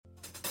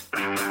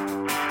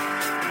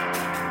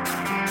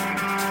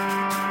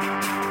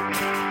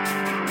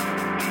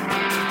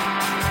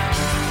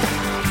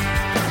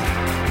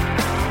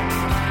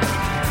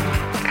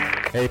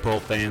Hey,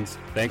 Pulp fans,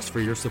 thanks for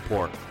your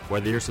support.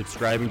 Whether you're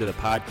subscribing to the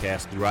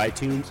podcast through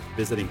iTunes,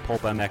 visiting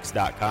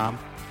pulpmx.com,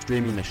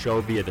 streaming the show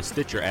via the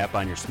Stitcher app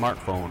on your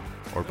smartphone,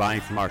 or buying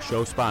from our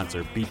show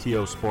sponsor,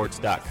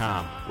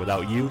 btosports.com,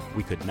 without you,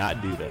 we could not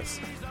do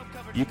this.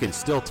 You can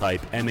still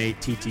type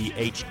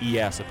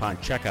MATTHES upon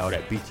checkout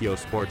at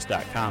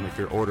btosports.com if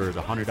your order is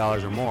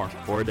 $100 or more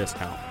for a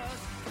discount.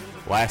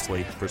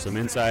 Lastly, for some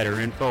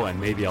insider info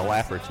and maybe a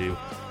laugh or two,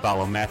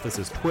 follow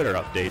Mathis's Twitter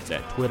updates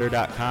at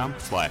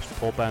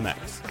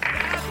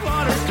twitter.com/pulpmx.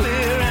 Water's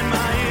clear and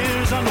my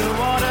ears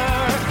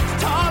underwater,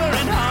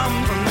 tolerant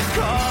hum from the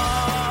car.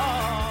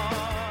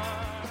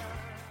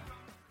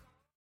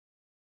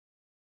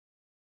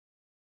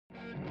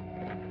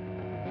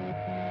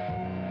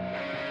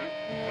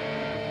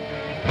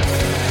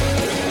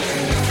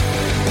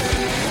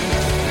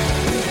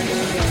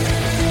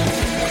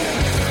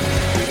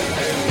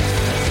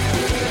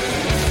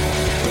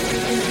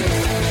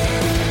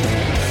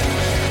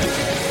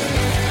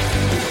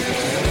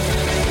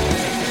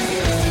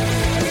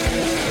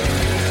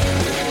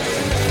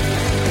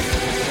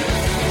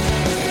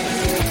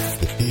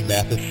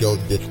 Show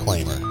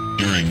disclaimer.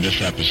 During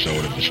this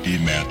episode of the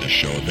Steve Mathis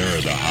Show, there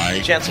is a high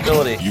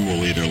chanceability you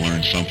will either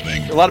learn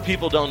something a lot of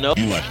people don't know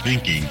you left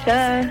thinking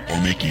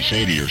or make you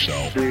say to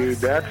yourself, dude,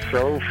 that's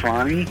so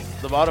funny.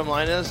 The bottom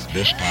line is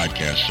this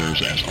podcast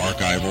serves as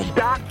archival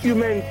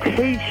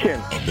documentation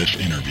of this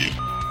interview.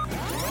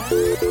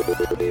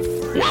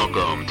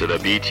 Welcome to the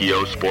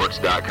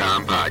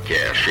BTOsports.com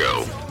podcast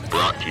show,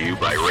 brought to you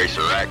by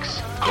Racer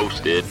X,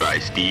 hosted by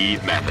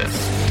Steve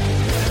Mathis.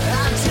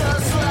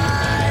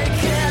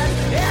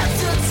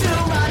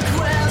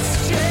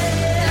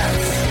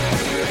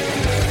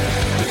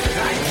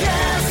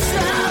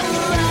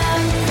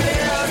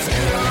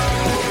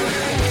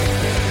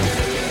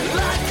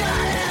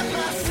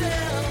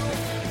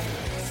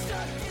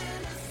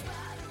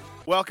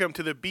 Welcome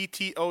to the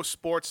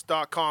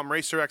BTOsports.com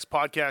Racer X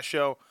podcast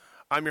show.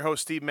 I'm your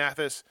host, Steve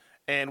Mathis,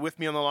 and with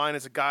me on the line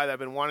is a guy that I've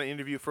been wanting to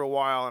interview for a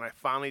while, and I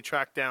finally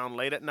tracked down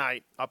late at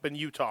night up in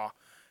Utah,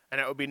 and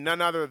it would be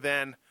none other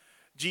than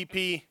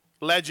GP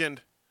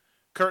legend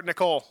Kurt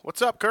Nicoll.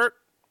 What's up, Kurt?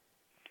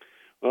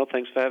 Well,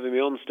 thanks for having me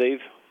on, Steve.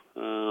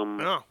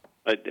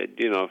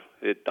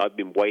 I've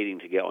been waiting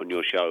to get on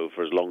your show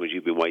for as long as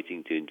you've been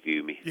waiting to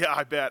interview me. Yeah,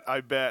 I bet.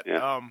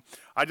 Yeah.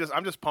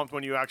 I'm just pumped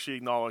when you actually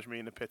acknowledge me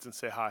in the pits and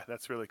say hi.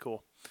 That's really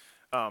cool.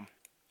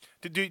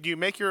 Do you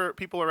make your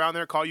people around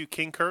there call you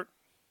King Kurt?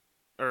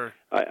 Or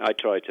I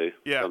try to.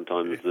 Yeah.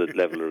 Sometimes the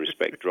level of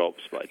respect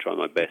drops, but I try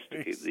my best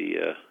to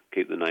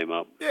keep the name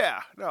up.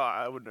 Yeah. No,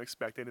 I wouldn't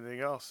expect anything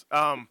else.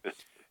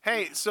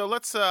 Hey, so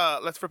let's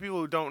for people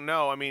who don't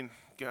know, I mean,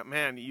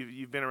 man,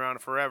 you've been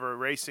around forever,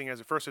 racing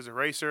as a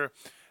racer,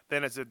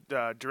 then as a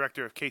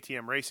director of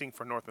KTM Racing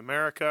for North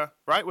America,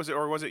 right? Was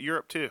it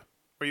Europe too?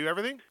 Were you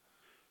everything?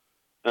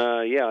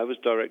 Yeah, I was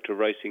director of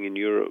racing in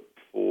Europe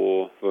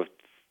for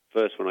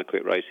first when I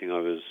quit racing, I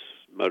was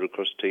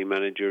motocross team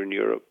manager in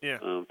Europe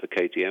for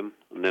KTM,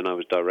 and then I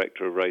was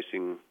director of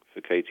racing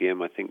for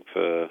KTM, I think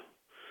for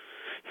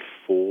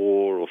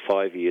 4 or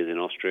 5 years in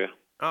Austria.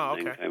 Oh,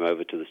 and okay. then came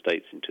over to the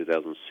States in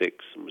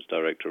 2006 and was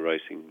director of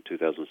racing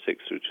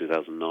 2006 through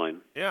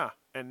 2009. Yeah,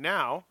 and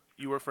now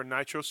you work for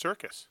Nitro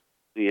Circus.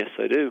 Yes,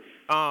 I do.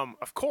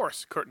 Of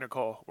course, Kurt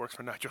Nicoll works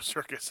for Nitro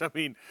Circus. I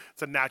mean,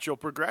 it's a natural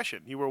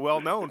progression. You were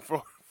well known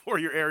for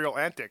your aerial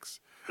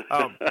antics.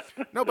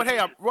 No, but hey,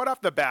 right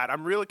off the bat,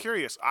 I'm really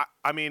curious. I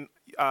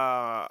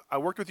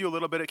worked with you a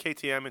little bit at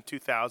KTM in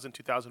 2000,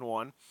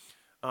 2001.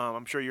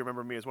 I'm sure you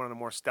remember me as one of the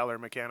more stellar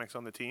mechanics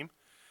on the team.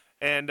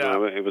 And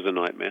no, it was a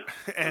nightmare.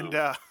 And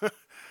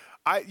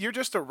you're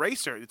just a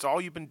racer. It's all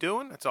you've been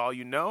doing. That's all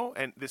you know.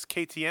 And this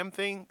KTM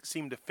thing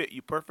seemed to fit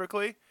you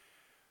perfectly.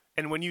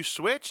 And when you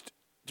switched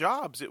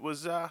jobs, it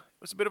was a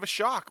bit of a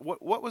shock.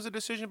 What was the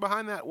decision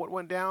behind that? What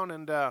went down?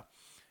 And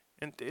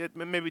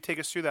maybe take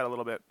us through that a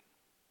little bit.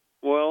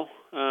 Well,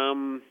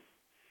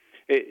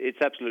 it's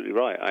absolutely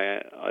right.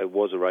 I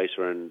was a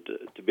racer, and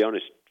to be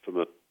honest, from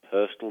a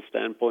personal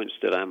standpoint,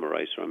 still am a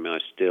racer. I mean, I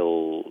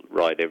still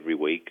ride every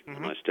week,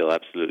 and I still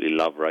absolutely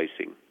love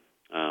racing.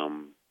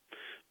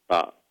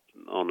 But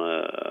on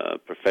a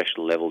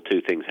professional level, two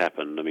things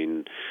happened. I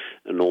mean,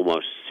 and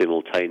almost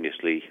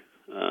simultaneously,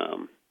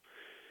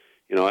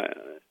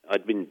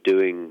 I'd been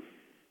doing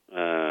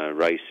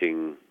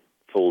racing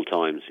full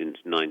time since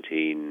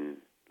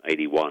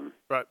 1981.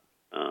 Right.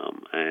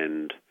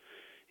 And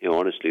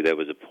honestly, there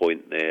was a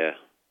point there,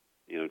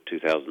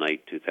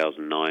 2008,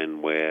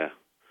 2009, where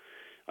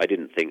I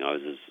didn't think I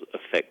was as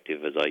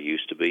effective as I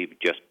used to be,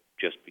 just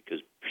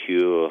because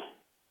pure,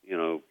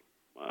 I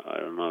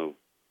don't know,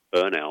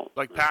 burnout.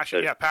 Like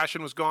passion,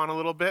 passion was gone a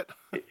little bit.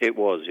 It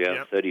was, yeah.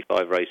 Yep.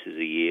 35 races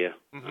a year,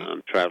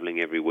 traveling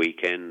every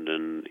weekend,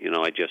 and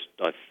I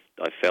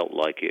felt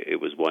like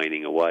it was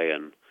waning away,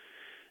 and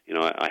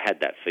I had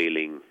that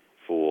feeling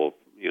for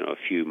a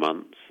few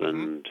months,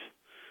 and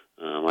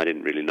I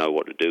didn't really know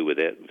what to do with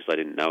it because I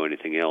didn't know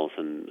anything else,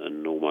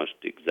 and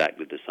almost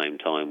exactly the same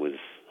time with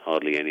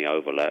hardly any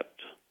overlap,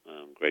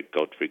 Greg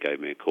Godfrey gave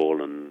me a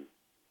call, and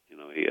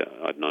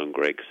I'd known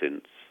Greg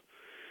since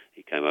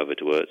he came over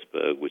to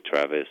Würzburg with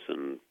Travis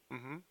and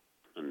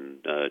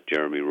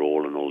Jeremy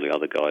Rawle and all the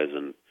other guys,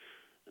 and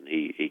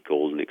he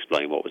called and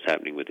explained what was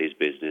happening with his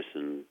business,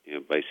 and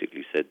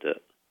basically said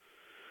that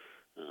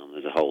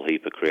there's a whole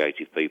heap of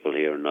creative people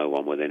here and no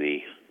one with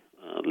any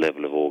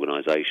level of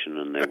organisation,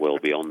 and they're well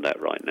beyond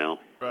that right now.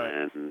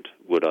 Right. And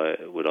would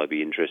I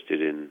be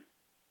interested in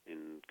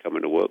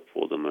coming to work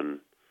for them? And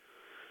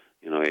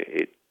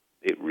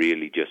it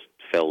really just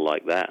fell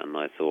like that, and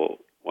I thought,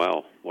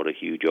 wow, what a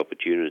huge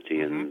opportunity.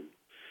 And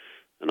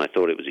I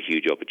thought it was a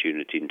huge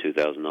opportunity in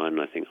 2009,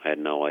 and I think I had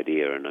no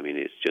idea. And I mean,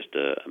 it's just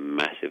a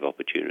massive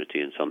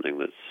opportunity, and something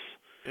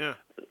that's,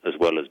 as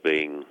well as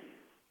being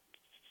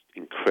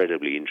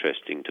incredibly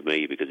interesting to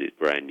me because it's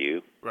brand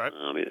new. Right.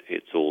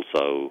 It's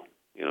also,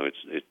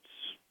 it's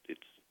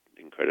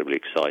incredibly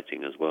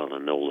exciting as well,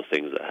 and all the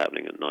things that are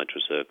happening at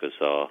Nitro Circus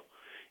are,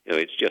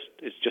 it's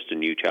just a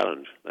new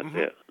challenge. That's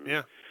it. And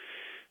yeah.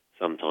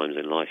 Sometimes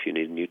in life you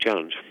need a new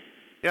challenge.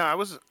 Yeah,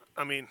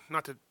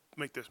 not to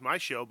make this my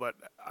show, but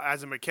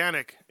as a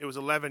mechanic, it was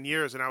 11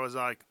 years, and I was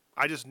like,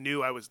 I just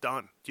knew I was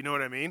done. Do you know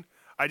what I mean?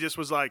 I just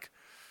was like,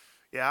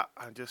 I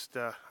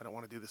don't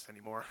want to do this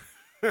anymore.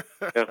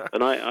 Yeah,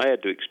 and I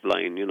had to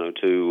explain,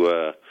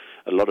 to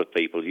a lot of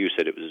people. You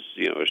said it was,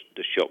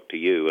 a shock to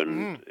you,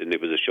 and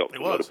it was a shock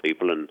to a lot of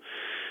people. And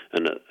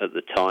at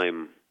the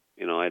time,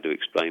 I had to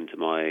explain to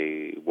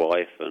my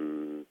wife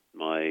and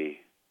my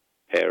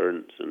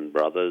parents and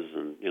brothers,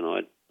 and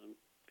I'm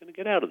going to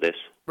get out of this,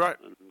 right,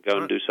 and go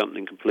and do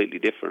something completely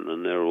different.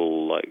 And they're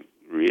all like,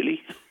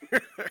 "Really?"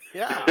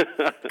 Yeah,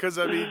 because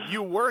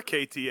you were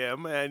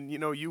KTM, and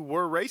you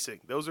were racing.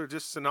 Those are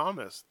just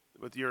synonymous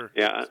with your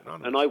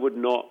synonymous. And I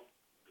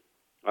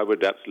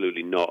would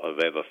absolutely not have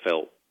ever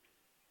felt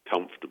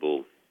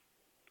comfortable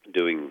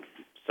doing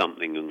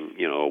something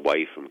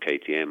away from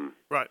KTM.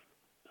 Right.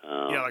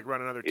 Like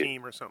run another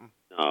team or something.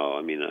 No,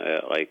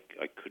 I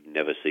could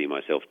never see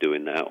myself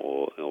doing that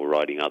or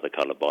riding other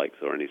color bikes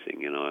or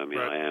anything.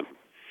 Right.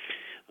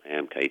 I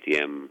am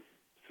KTM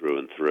through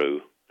and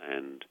through,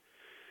 and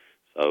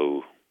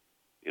so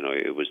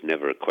it was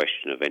never a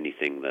question of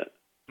anything that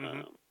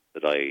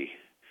that I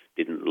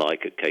didn't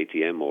like at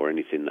KTM or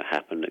anything that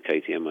happened at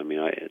KTM.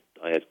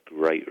 I had a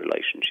great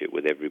relationship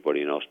with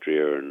everybody in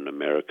Austria and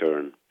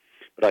America,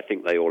 but I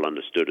think they all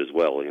understood as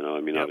well.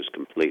 I was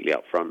completely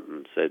upfront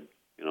and said,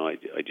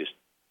 I just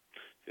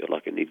feel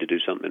like I need to do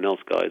something else,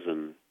 guys,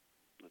 and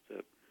that's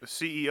it. The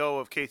CEO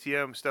of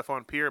KTM,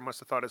 Stefan Pier, must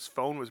have thought his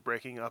phone was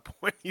breaking up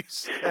when you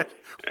said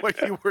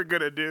what you were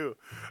going to do.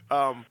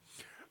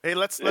 Hey,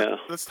 let's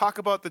talk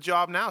about the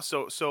job now.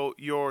 So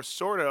you're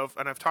sort of,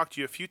 and I've talked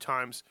to you a few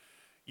times,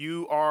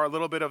 you are a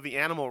little bit of the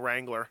animal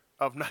wrangler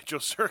of Nitro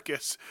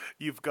Circus.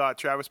 You've got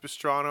Travis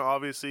Pastrana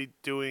obviously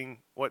doing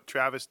what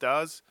Travis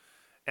does,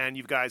 and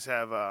you guys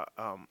have a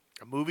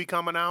movie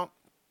coming out.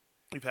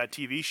 You've had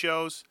TV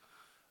shows.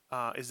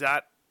 Is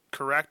that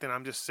correct? And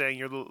I'm just saying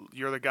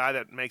you're the guy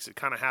that makes it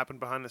kind of happen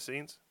behind the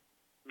scenes?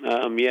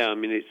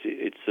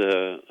 It's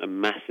a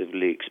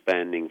massively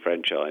expanding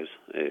franchise.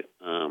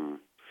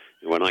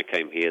 When I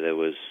came here, there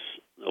was,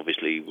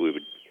 obviously, we were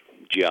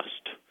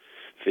just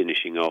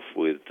finishing off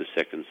with the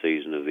second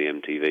season of the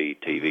MTV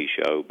TV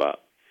show, but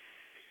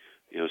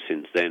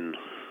since then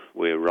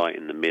we're right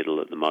in the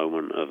middle at the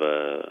moment of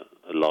a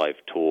live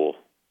tour,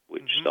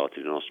 which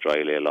started in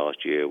Australia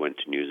last year, went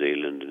to New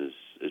Zealand, and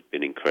has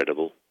been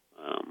incredible.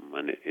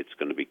 And it's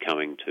going to be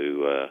coming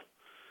to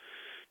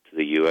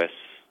the US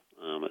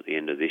at the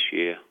end of this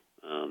year,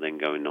 then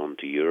going on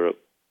to Europe.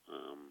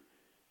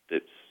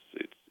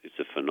 It's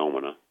a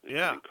phenomena. It's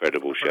an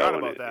incredible show. I forgot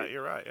about that.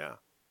 You're right. Yeah,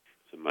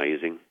 it's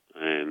amazing.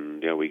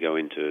 And we go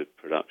into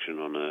production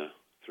on a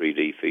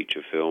 3D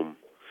feature film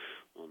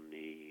on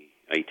the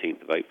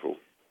 18th of April,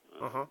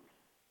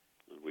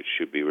 which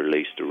should be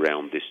released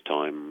around this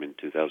time in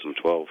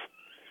 2012.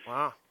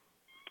 Wow.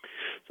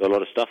 So a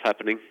lot of stuff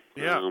happening.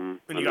 Yeah.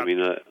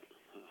 A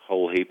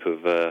whole heap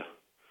of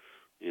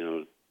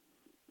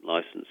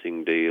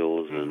licensing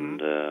deals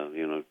and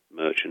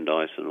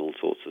merchandise and all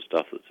sorts of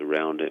stuff that's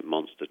around it,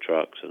 monster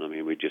trucks,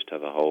 and we just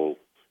have a whole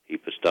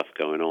heap of stuff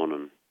going on.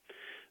 And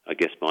I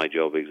guess my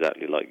job,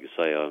 exactly like you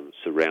say, I'm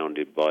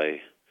surrounded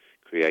by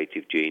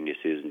creative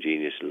geniuses and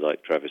geniuses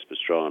like Travis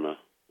Pastrana,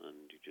 and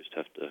you just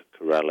have to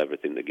corral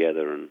everything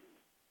together and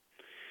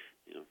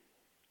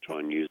try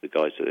and use the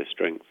guys to their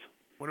strengths.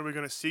 When are we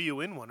going to see you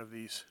in one of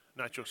these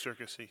Nitro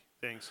Circus-y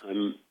things?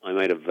 I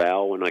made a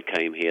vow when I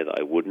came here that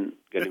I wouldn't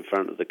get in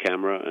front of the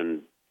camera,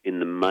 and in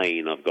the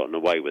main, I've gotten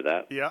away with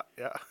that. Yeah.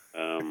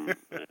 And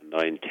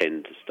I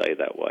intend to stay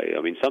that way.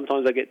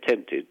 Sometimes I get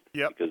tempted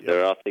because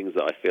there are things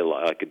that I feel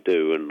like I could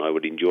do and I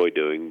would enjoy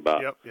doing,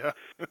 but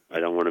I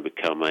don't want to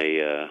become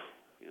a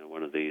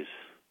one of these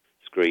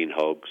screen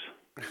hogs.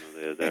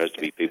 There has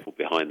to be people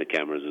behind the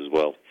cameras as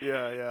well.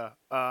 Yeah.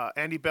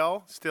 Andy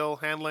Bell still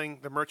handling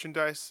the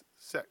merchandise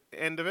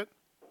end of it?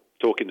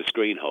 Talking to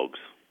screen hogs.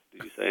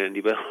 Did you say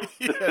Andy Bell?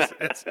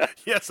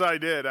 Yes, I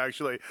did,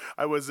 actually.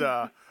 I was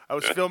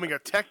filming a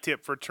tech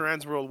tip for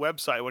Transworld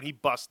website when he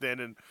busted in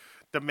and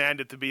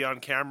demanded to be on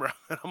camera.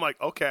 And I'm like,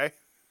 okay.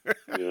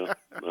 Yeah.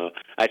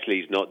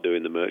 Actually, he's not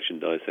doing the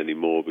merchandise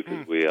anymore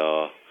because we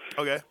are.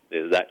 Okay.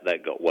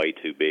 That got way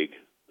too big,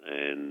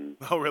 and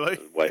oh really?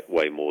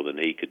 Way more than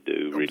he could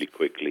do really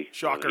quickly.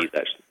 Shocker.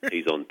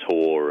 He's on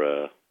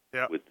tour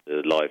yeah. with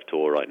the live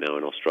tour right now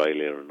in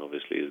Australia, and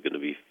obviously he's going to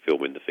be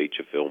filming the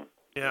feature film.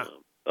 Yeah.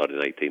 Starting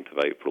 18th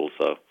of April,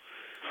 so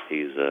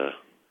he's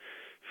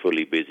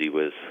fully busy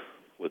with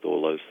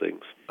all those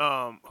things.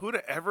 Who'd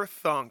have ever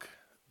thunk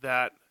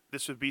that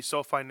this would be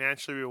so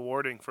financially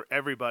rewarding for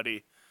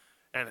everybody,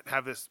 and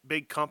have this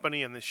big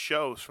company and this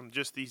shows from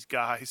just these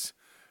guys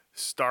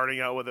starting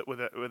out with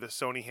a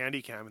Sony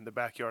Handycam in the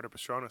backyard of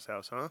Pastrana's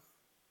house, huh?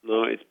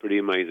 No, it's pretty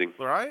amazing.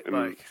 Right?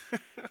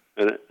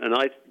 And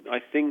I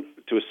think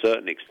to a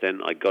certain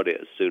extent I got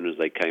it as soon as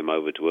they came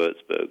over to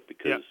Würzburg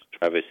because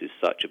Travis is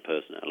such a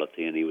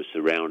personality, and he was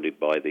surrounded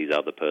by these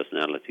other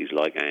personalities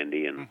like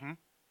Andy and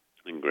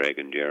Greg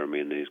and Jeremy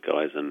and these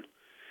guys, and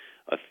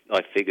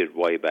I figured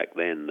way back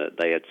then that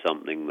they had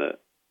something that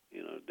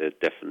that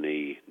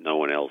definitely no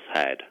one else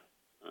had,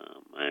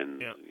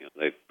 and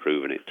they've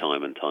proven it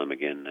time and time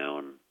again now,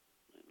 and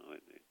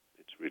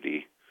it's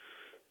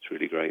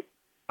really great.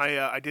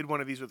 I did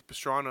one of these with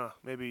Pastrana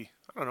maybe,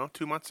 I don't know,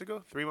 3 months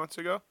ago,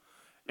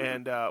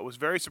 and was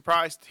very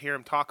surprised to hear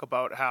him talk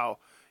about how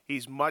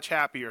he's much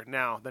happier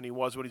now than he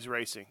was when he's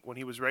racing. When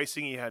he was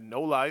racing, he had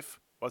no life,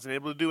 wasn't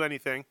able to do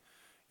anything,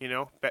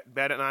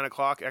 bed at 9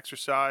 o'clock,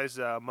 exercise,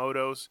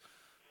 motos,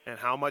 and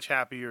how much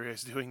happier he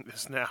is doing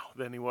this now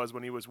than he was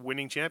when he was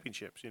winning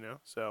championships,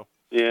 so.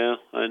 Yeah,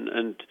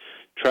 and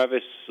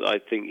Travis, I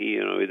think,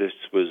 this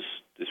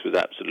was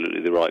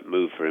absolutely the right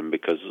move for him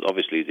because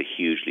obviously he's a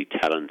hugely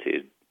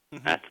talented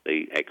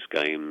athlete, X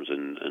Games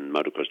and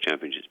motocross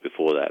championships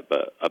before that,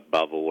 but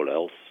above all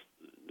else,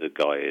 the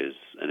guy is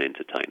an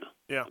entertainer.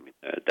 Yeah. I mean,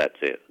 that's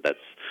it. That's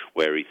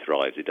where he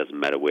thrives. It doesn't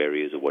matter where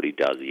he is or what he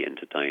does, he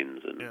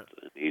entertains, and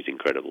he's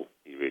incredible.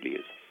 He really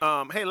is.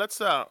 Hey, let's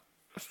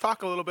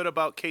talk a little bit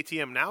about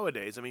KTM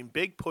nowadays. I mean,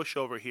 big push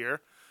over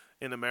here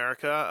in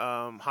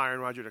America,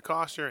 hiring Roger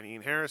DeCoster and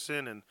Ian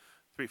Harrison, and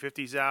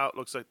 350's out.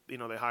 Looks like, they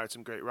hired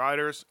some great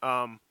riders.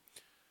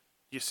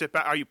 You sit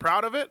back. Are you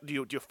proud of it? Do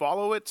you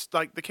follow it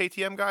like the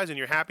KTM guys, and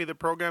you're happy the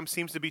program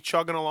seems to be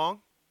chugging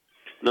along?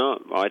 No,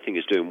 I think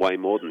it's doing way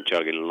more than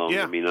chugging along.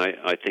 Yeah. I mean,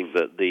 I think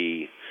that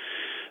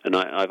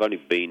I've only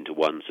been to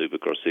one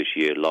Supercross this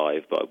year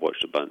live, but I've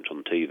watched a bunch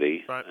on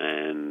TV, right.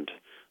 And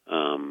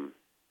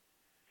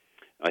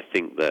I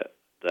think that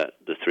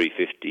the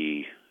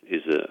 350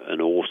 is an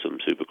awesome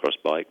Supercross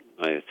bike.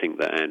 I think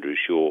that Andrew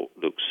Short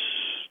looks,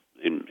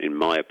 in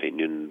my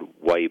opinion,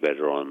 way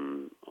better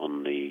on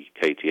the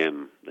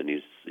KTM than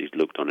he's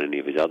looked on any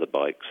of his other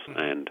bikes,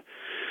 and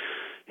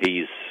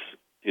he's.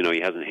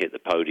 He hasn't hit the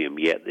podium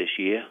yet this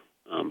year,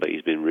 but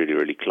he's been really,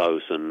 really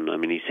close. And I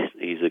mean,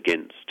 he's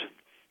against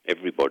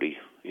everybody.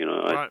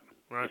 Right.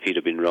 If he'd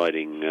have been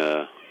riding,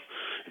 if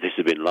this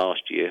had been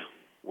last year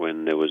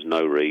when there was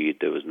no Reed,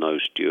 there was no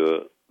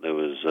Stewart, there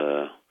was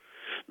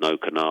no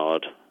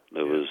Kennard,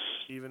 there was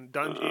even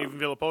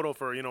Villopoto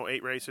for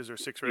 8 races or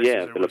 6 races.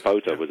 Yeah,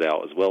 Villopoto was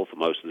out as well for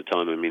most of the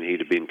time. I mean, he'd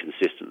have been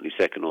consistently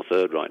second or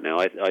third right now.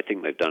 I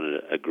think they've done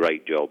a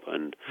great job,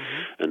 and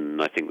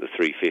I think the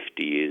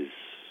 350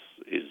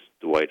 is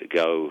the way to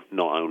go,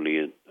 not only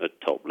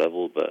at top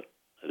level, but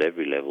at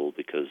every level,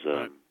 because,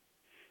 I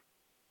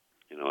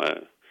don't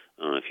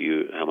know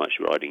how much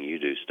riding you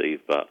do,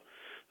 Steve, but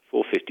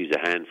 450 is a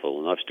handful,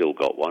 and I've still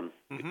got one,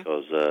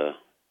 because,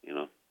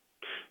 it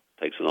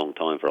takes a long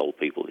time for old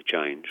people to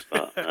change,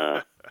 but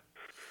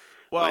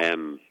well, I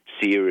am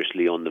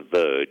seriously on the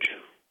verge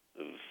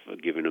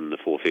of giving them the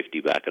 450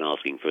 back and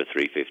asking for a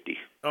 350.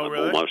 Oh, I'm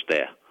really? almost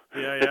there.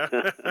 Yeah.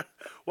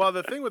 Well,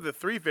 the thing with the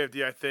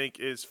 350, I think,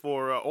 is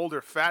for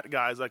older fat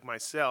guys like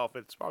myself,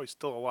 it's probably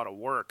still a lot of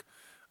work.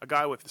 A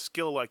guy with a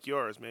skill like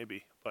yours,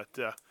 maybe. But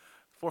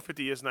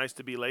 450 is nice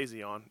to be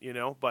lazy on,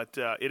 But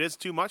it is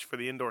too much for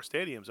the indoor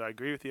stadiums. I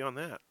agree with you on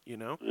that,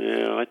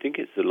 Yeah, I think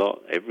it's a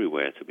lot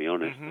everywhere, to be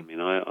honest. I mean,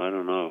 I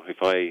don't know.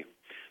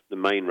 The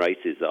main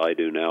races that I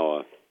do now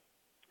are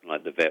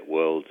like the Vet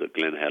Worlds at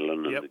Glen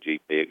Helen and the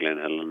GP at Glen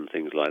Helen and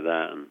things like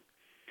that. And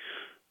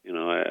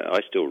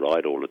I still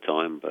ride all the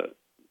time, but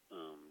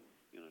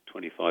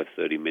 25,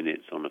 30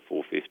 minutes on a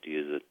 450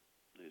 is a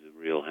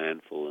real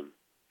handful.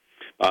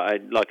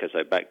 And like I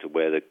say, back to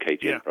where the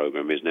KTM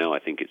program is now, I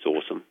think it's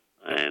awesome,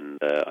 and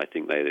I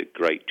think they had a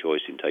great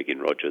choice in taking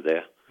Roger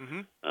there.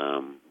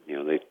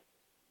 They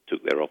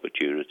took their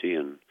opportunity,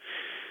 and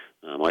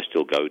I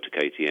still go to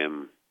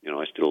KTM.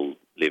 I still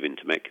live in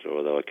Temecula,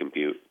 although I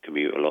commute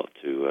a lot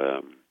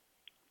to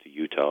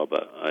Utah,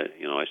 but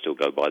I still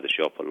go by the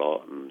shop a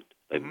lot, and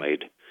they've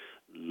made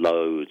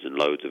loads and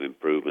loads of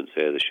improvements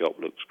there. The shop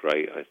looks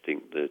great. I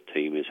think the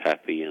team is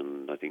happy,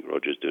 and I think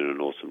Roger's doing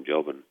an awesome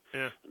job, and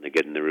they're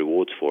getting the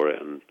rewards for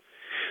it. And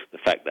the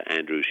fact that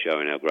Andrew's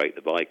showing how great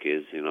the bike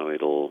is,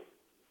 it'll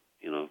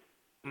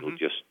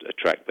just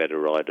attract better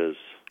riders,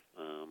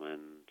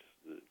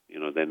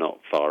 and they're not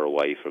far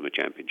away from a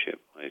championship.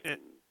 I can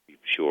be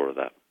sure of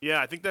that.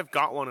 Yeah, I think they've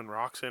got one in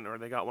Roxon, or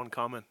they got one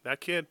coming. That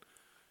kid,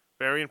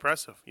 very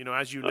impressive.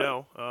 As you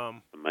know.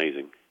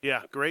 Amazing.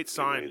 Yeah, great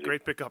sign. Amazing.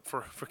 Great pickup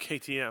for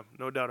KTM.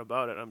 No doubt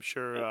about it. I'm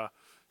sure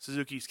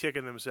Suzuki's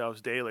kicking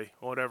themselves daily,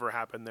 whatever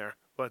happened there.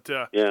 But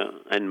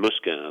and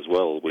Muscat as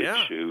well, which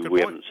we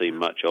haven't seen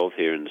much of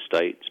here in the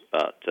States,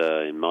 but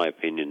in my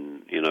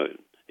opinion,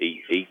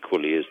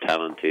 equally as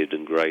talented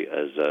and great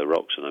as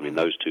Roxon. I mean,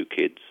 those two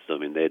kids,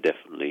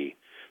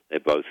 they're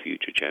both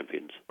future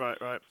champions.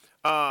 Right.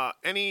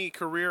 Any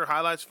career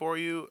highlights for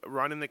you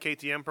running the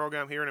KTM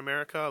program here in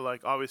America?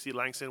 Like, obviously,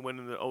 Langston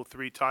winning the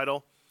 03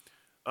 title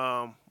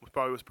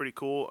probably was pretty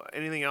cool.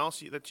 Anything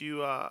else that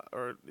you,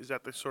 or is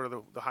that the sort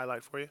of the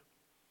highlight for you?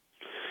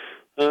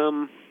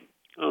 I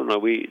don't know.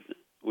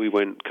 We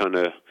went kind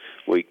of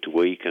week to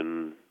week,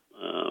 and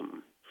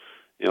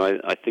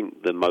I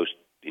think the most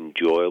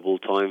enjoyable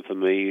time for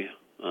me,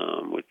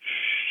 which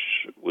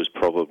was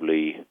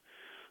probably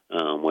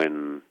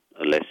when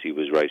Alessi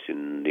was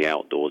racing the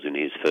outdoors in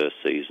his first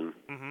season.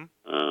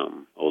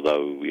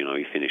 Although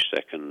he finished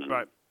second,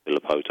 and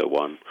Villapoto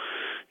won.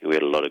 We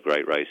had a lot of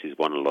great races,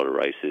 won a lot of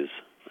races,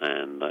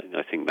 and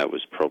I think that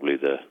was probably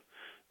the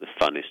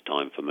funnest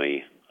time for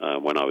me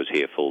when I was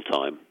here full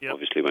time. Yep.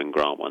 Obviously, when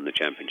Grant won the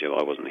championship,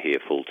 I wasn't here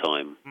full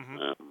time.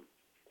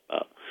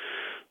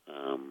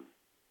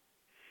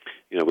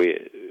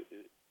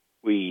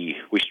 We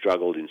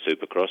struggled in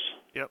Supercross.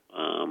 Yep.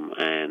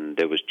 And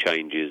there was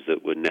changes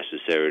that were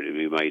necessary to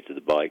be made to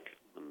the bike.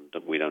 And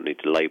we don't need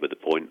to labour the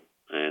point.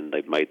 And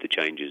they've made the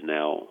changes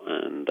now,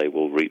 and they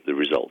will reap the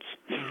results.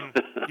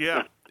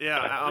 Yeah.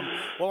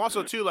 Well,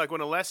 also, too, like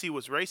when Alessi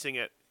was racing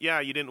it,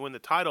 you didn't win the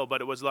title,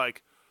 but it was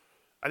like,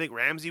 I think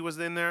Ramsey was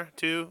in there,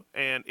 too,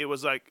 and it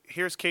was like,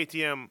 here's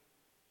KTM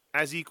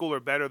as equal or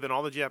better than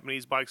all the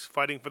Japanese bikes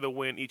fighting for the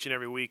win each and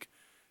every week,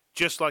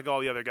 just like all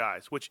the other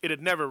guys, which it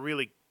had never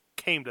really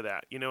came to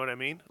that, you know what I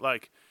mean?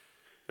 Like,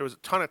 there was a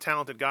ton of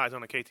talented guys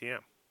on the KTM.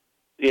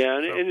 Yeah,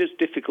 and it's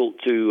difficult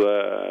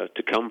to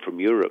come from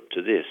Europe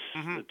to this,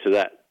 to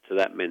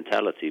that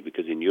mentality,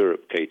 because in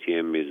Europe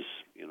KTM is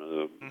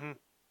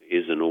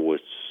is and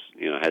always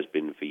has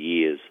been for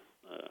years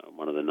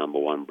one of the number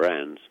one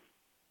brands,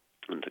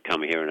 and to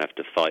come here and have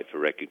to fight for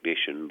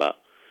recognition, but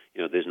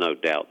there's no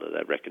doubt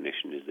that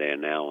recognition is there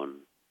now, and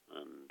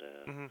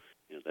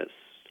that's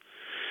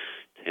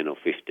 10 or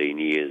 15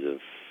 years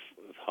of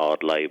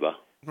hard labour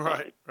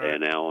there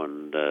now,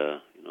 and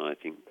I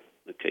think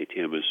the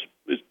KTM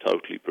is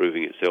totally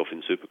proving itself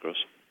in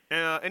Supercross.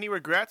 Any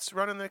regrets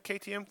running the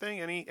KTM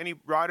thing? Any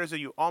riders that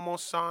you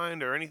almost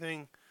signed, or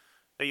anything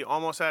that you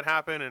almost had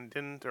happen and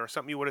didn't, or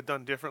something you would have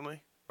done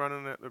differently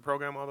running the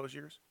program all those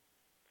years?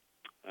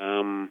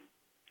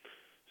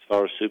 As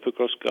far as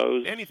Supercross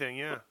goes, anything,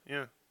 yeah.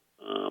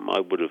 I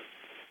would have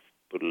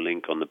put a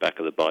link on the back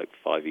of the bike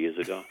 5 years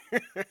ago.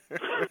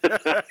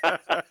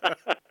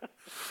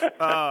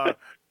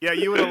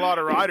 You and a lot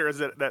of riders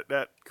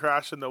that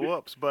crashed in the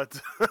whoops,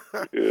 but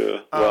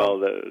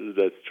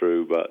that's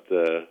true. But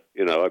that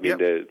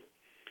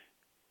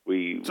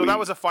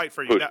was a fight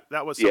for you.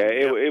 That was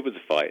it was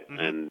a fight,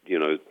 and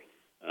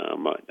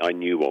I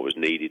knew what was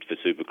needed for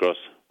Supercross,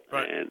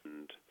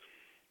 and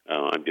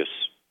I'm just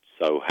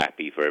so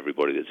happy for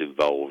everybody that's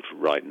involved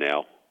right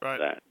now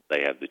that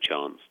they have the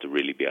chance to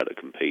really be able to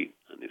compete,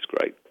 and it's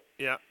great.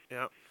 Yeah.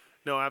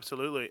 No,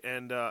 absolutely,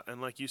 and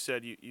like you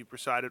said, you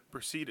proceeded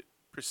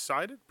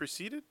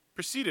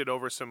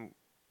over some,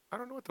 I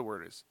don't know what the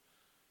word is,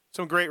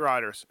 some great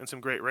riders and some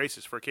great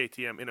races for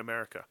KTM in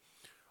America.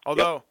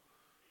 Although,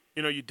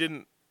 you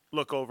didn't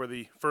look over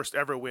the first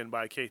ever win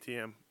by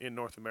KTM in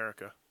North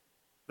America.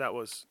 That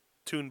was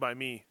tuned by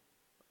me.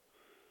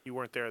 You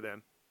weren't there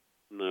then.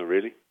 No,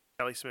 really?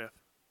 Kelly Smith.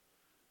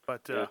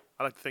 But I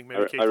like to think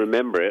maybe KTM. I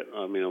remember it.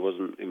 I mean, I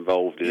wasn't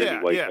involved in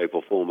any way, shape,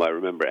 or form, but I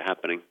remember it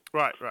happening.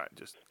 Right.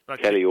 Just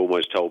like Kelly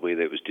almost told me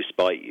that it was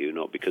despite you,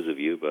 not because of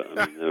you, but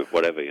I mean,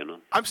 whatever,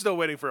 I'm still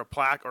waiting for a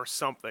plaque or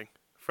something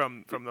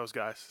from those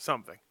guys.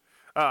 Something.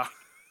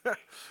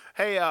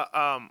 Hey,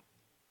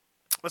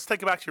 let's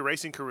take it back to your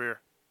racing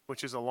career,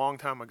 which is a long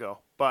time ago.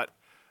 But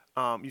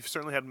you've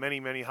certainly had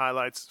many, many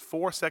highlights.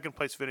 4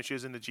 second-place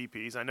finishes in the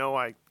GPs. I know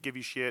I give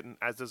you shit, and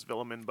as does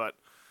Villeman, but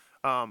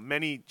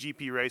many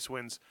GP race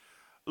wins.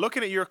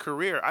 Looking at your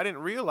career, I didn't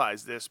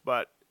realize this,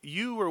 but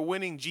you were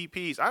winning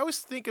GPs. I always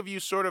think of you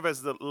sort of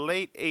as the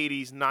late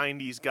 80s,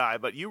 90s guy,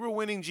 but you were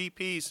winning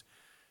GPs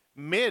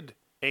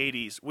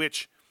mid-80s,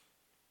 which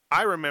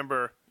I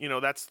remember,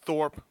 that's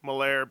Thorpe,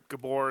 Malherbe,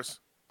 Gabors,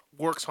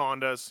 Works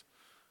Hondas,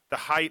 the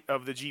height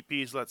of the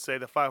GPs, let's say,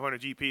 the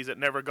 500 GPs that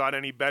never got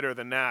any better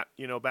than that,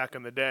 back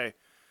in the day.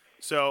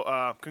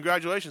 So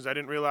congratulations. I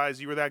didn't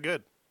realize you were that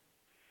good.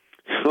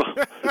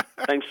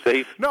 Thanks,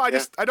 Steve. No, I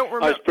don't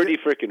remember. I was pretty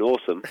freaking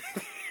awesome.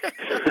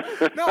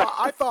 No,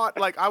 I thought,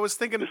 I was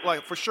thinking,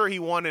 for sure he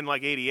won in,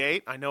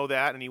 88. I know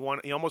that, and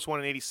he almost won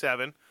in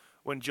 87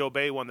 when Joe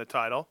Bay won the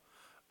title.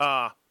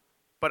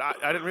 But I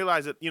didn't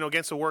realize that,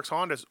 against the Works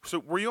Hondas.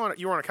 So you were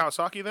on a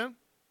Kawasaki then?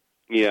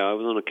 Yeah, I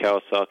was on a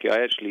Kawasaki.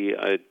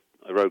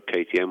 I rode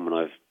KTM when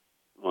I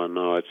Well,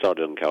 no, I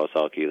started on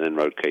Kawasaki, then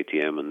rode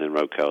KTM, and then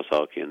rode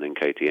Kawasaki, and then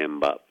KTM.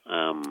 But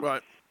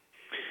right.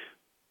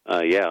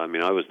 Yeah, I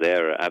mean, I was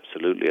there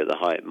absolutely at the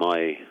height of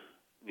my,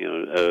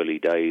 early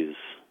days.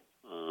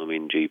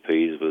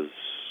 GPs was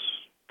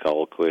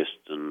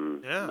Carlquist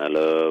and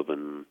Malherbe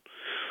and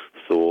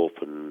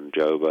Thorpe and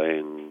Jobé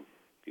and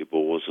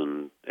Gibors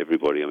and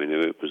everybody. I mean,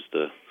 it was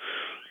the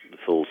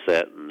full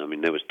set, and I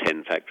mean, there was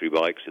 10 factory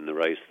bikes in the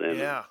race then.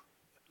 Yeah,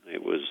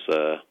 it was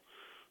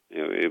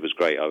it was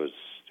great. I was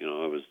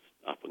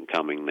up and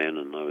coming then,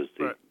 and I was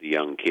the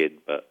young kid.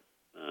 But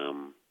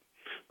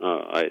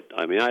I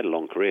had a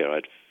long career. I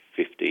had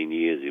 15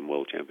 years in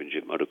World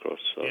Championship motocross,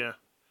 so I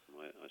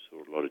saw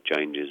a lot of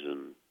changes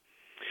and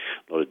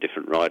a lot of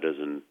different riders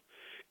and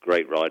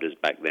great riders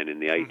back then in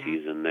the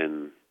 80s. And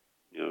then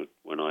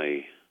when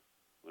I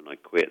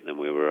quit, then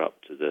we were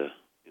up to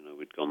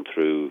we'd gone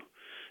through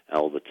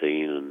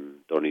Albertine and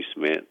Donnie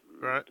Smith,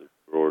 and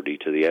already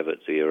to the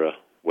Everts era,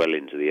 well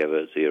into the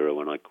Everts era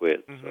when I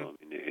quit. So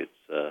I mean,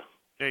 it's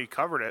you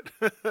covered it.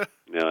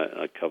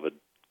 I covered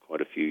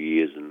quite a few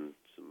years and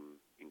some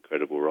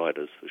incredible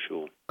riders for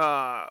sure.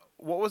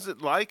 What was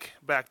it like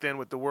back then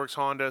with the Works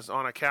Hondas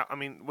on a cow? I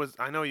mean,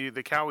 I know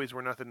the Cowies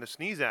were nothing to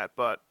sneeze at,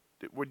 but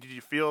did you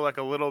feel like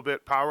a little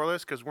bit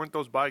powerless? Because weren't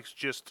those bikes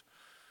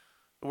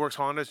the Works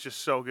Hondas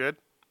just so good?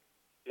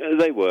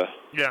 They were.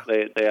 Yeah.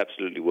 They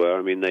absolutely were.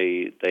 I mean,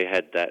 they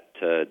had that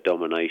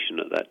domination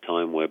at that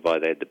time whereby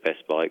they had the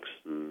best bikes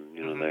and,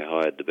 they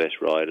hired the best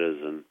riders.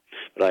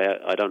 But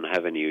I don't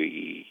have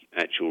any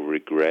actual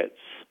regrets.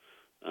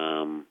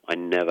 I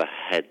never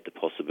had the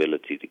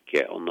possibility to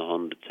get on the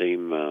Honda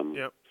team.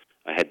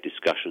 I had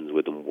discussions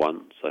with them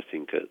once, I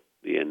think, at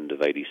the end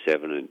of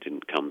 87, and it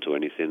didn't come to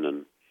anything.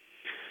 And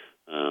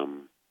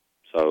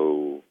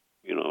so,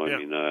 I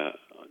mean,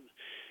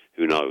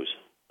 who knows?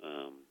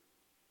 I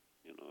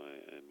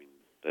mean,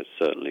 that's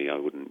certainly, I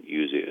wouldn't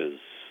use it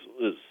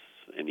as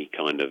any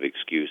kind of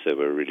excuse. They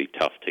were a really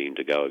tough team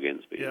to go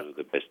against, but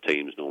the best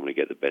teams normally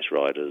get the best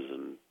riders,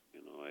 and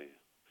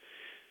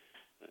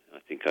I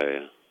think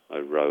I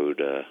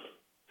rode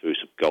through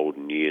some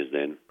golden years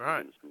then,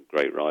 and some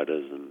great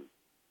riders, and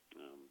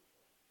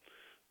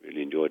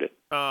really enjoyed it.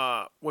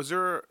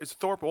 Is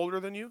Thorpe older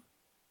than you?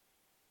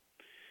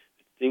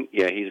 I think,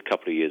 he's a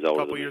couple of years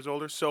older.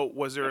 Older. So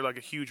was there like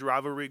a huge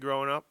rivalry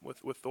growing up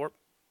with Thorpe?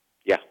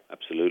 Yeah,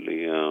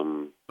 absolutely.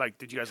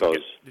 Did you guys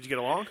did you get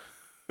along?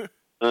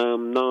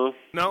 No,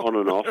 no, on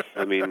and off.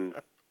 I mean,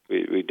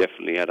 we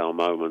definitely had our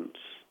moments.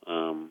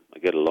 I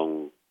get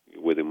along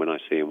with him when I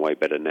see him way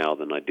better now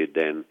than I did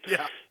then.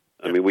 Yeah.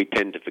 I mean, we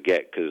tend to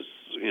forget because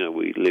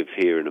we live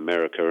here in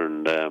America,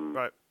 and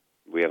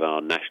we have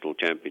our national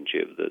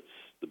championship that's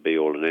the be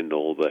all and end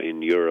all. But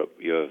in Europe,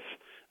 you have,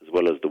 as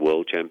well as the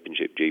World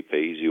Championship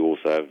GPs, you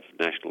also have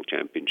national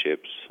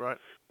championships,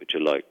 which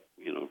are like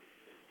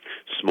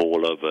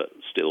smaller but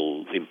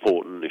still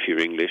important if you're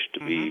English to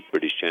be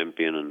British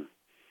champion. And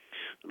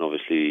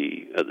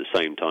obviously at the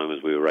same time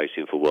as we were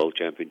racing for World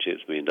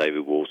Championships, me and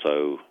David were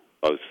also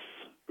both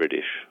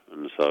British,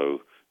 and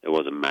so there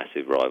was a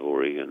massive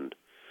rivalry, and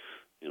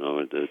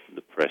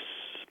the press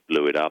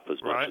blew it up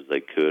as much as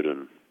they could,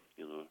 and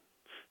a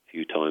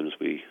few times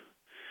we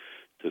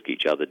took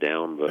each other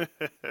down, but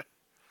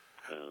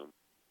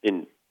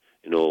in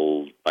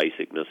all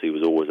basicness, he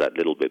was always that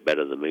little bit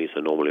better than me.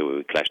 So normally when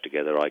we clashed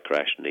together, I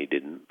crashed and he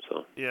didn't.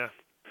 So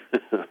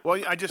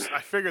well, I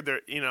figured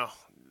there,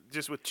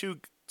 just with two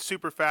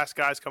super fast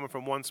guys coming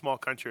from one small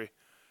country,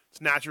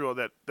 it's natural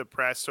that the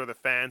press or the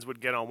fans would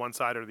get on one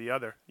side or the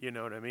other. You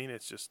know what I mean?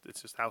 It's just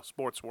how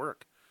sports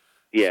work.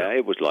 Yeah,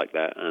 it was like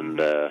that, and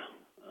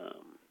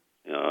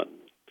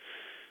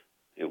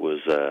it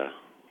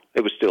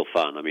was still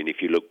fun. I mean,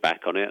 if you look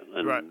back on it,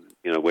 and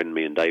when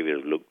me and David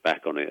have looked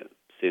back on it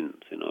since,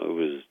 it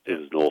was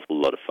an awful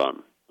lot of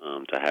fun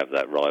to have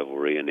that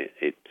rivalry, and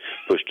it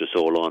pushed us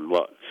all on.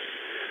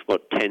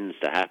 What tends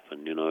to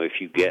happen, if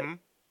you get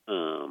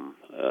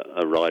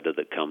a rider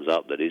that comes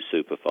up that is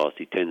super fast,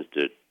 he tends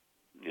to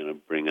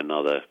bring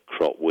another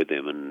crop with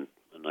him, and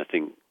I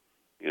think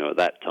at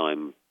that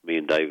time me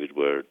and David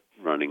were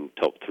running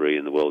top 3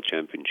 in the World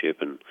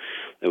Championship, and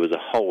there was a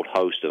whole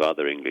host of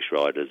other English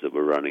riders that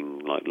were running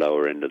like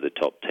lower end of the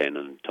top 10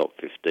 and top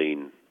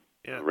 15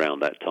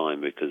 around that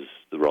time, because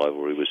the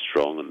rivalry was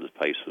strong and the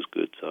pace was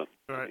good. So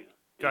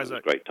guys, it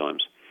was great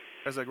times.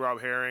 Guys like Rob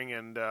Herring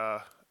and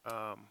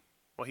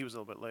he was a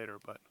little bit later,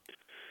 but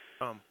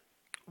I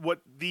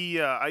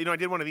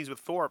did one of these with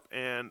Thorpe,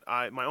 and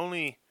my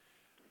only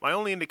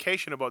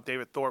indication about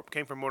David Thorpe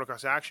came from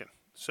Motocross Action.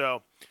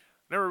 So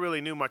never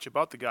really knew much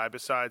about the guy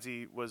besides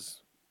he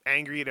was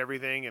angry at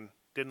everything and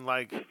didn't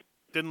like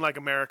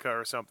America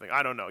or something.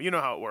 I don't know. You know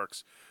how it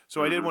works.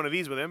 So I did one of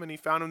these with him, and I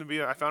found him to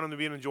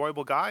be an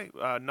enjoyable guy.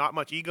 Not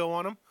much ego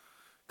on him,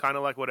 kind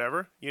of like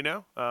whatever,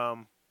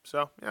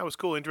 So it was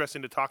cool,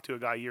 interesting to talk to a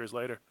guy years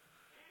later.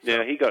 So.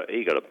 Yeah, he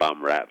got a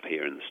bum rap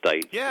here in the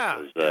States.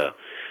 Yeah, because,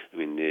 I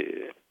mean,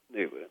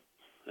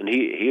 and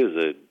he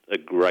was a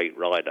great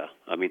rider.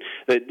 I mean,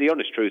 the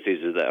honest truth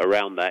is that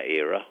around that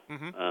era,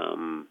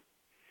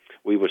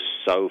 we were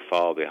so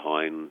far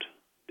behind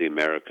the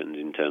Americans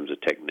in terms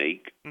of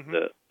technique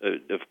that,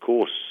 of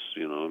course,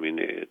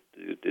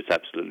 it's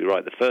absolutely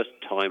right. The first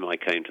time I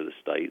came to the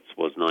States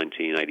was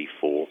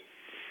 1984,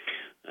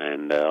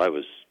 and I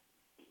was,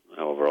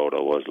 however old I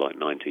was, like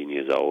 19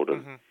 years old,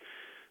 and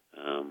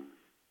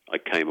I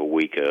came a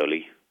week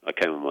early. I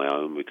came on my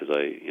own because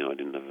I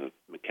didn't have a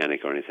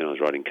mechanic or anything. I was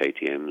riding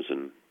KTMs,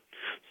 and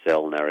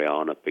Sel and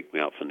Ariana picked me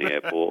up from the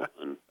airport,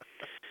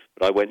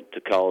 but I went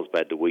to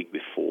Carlsbad the week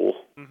before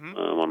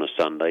on a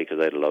Sunday because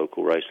they had a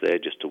local race there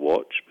just to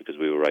watch, because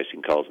we were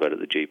racing Carlsbad at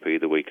the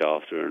GP the week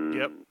after, and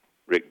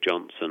Rick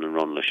Johnson and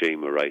Ron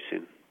Lachine were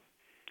racing.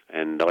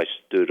 And I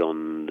stood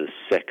on the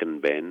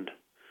second bend,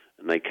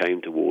 and they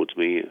came towards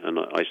me, and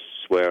I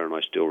swear, and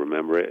I still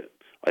remember it,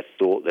 I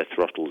thought their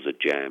throttles had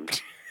jammed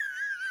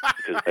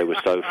because they were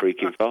so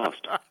freaking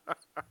fast.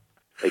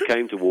 They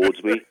came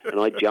towards me, and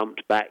I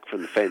jumped back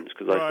from the fence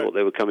because I thought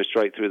they were coming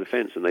straight through the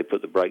fence, and they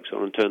put the brakes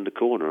on and turned the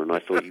corner, and I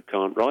thought, you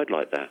can't ride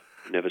like that.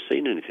 Never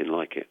seen anything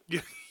like it.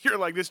 You're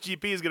like, this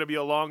GP is going to be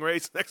a long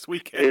race next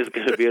weekend. It's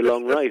going to be a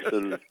long race,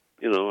 and,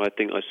 I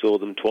think I saw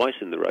them twice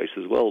in the race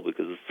as well,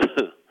 because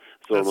I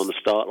saw them on the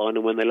start line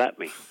and when they lapped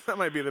me. That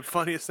might be the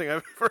funniest thing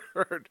I've ever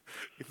heard.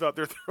 You thought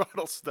their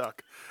throttle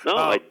stuck. No,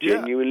 I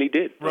genuinely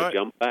did. Right. I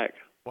jumped back.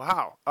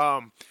 Wow.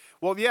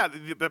 Well, yeah,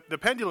 the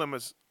pendulum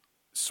has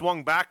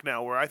swung back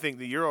now, where I think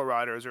the Euro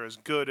riders are as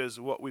good as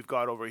what we've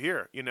got over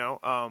here.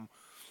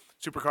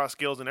 Supercross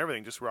skills and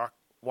everything. Just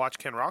watch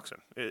Ken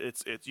Roxon.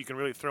 It's you can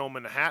really throw him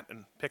in the hat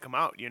and pick him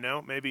out.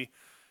 Maybe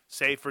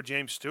save for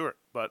James Stewart,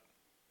 but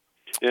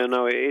yeah,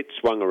 no, it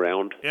swung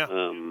around. Yeah.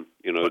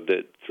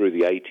 Through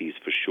the 80s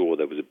for sure,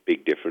 there was a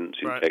big difference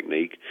in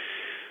technique.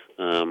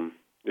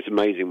 It's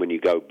amazing when you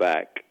go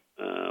back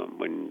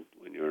when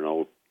you're an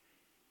old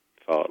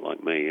fart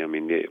like me. I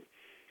mean,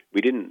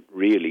 we didn't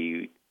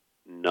really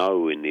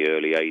know in the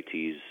early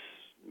 80s,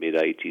 mid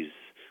 80s.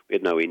 We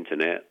had no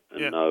internet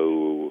and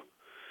no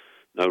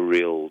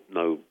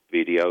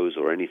videos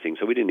or anything,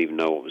 so we didn't even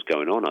know what was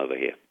going on over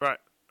here. Right.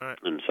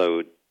 And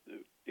so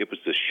it was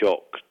the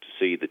shock to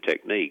see the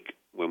technique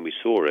when we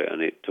saw it,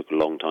 and it took a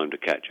long time to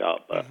catch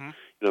up. But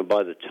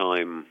by the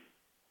time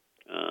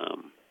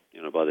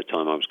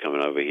I was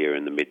coming over here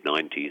in the mid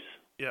 90s,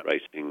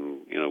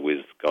 racing,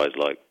 with guys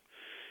like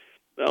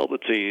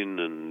Albertine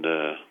and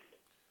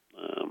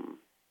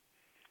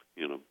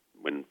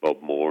when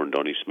Bob Moore and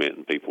Donnie Smith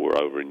and people were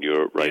over in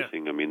Europe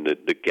racing, I mean,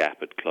 the gap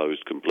had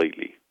closed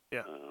completely.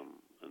 Yeah.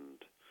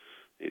 And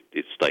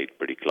it stayed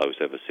pretty close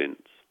ever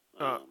since.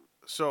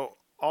 So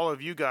all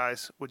of you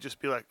guys would just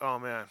be like, oh,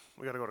 man,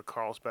 we got to go to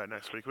Carlsbad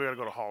next week. We got to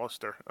go to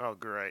Hollister. Oh,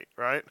 great,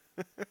 right?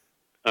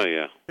 Oh,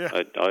 yeah.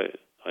 I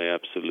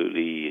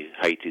absolutely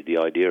hated the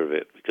idea of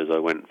it, because I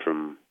went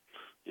from,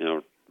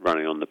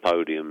 running on the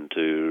podium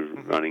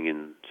to running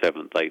in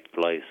 7th, 8th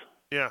place.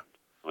 Yeah.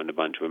 Find a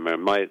bunch of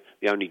Americans.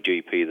 The only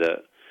GP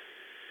that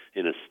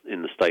in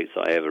the States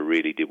that I ever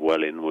really did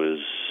well in was,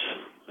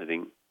 I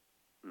think,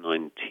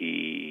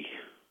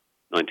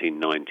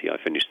 1990. I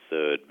finished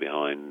third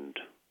behind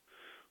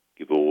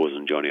Gabors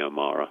and Johnny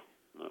O'Mara.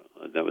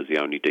 That was the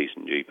only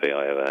decent GP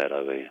I ever had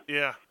over here.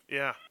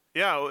 Yeah.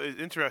 It's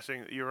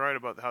interesting. You're right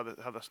about how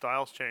the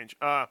styles change.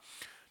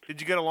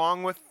 Did you get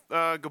along with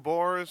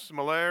Gabors,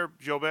 Malaire,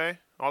 Jobet,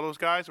 all those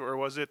guys, or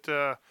was it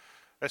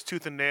as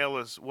tooth and nail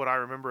as what I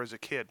remember as a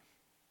kid?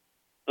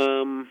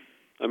 I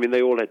mean,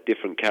 they all had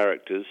different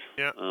characters.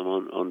 Yeah.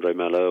 Andre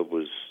Malheur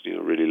was,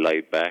 really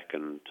laid back,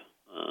 and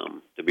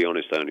to be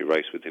honest, I only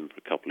raced with him for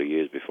a couple of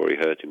years before he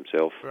hurt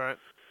himself. Right.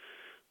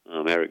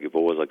 Eric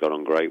Gabors I got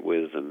on great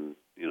with, and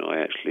I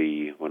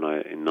actually,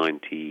 in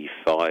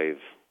 '95,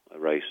 I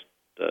raced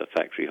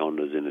factory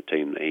Hondas in a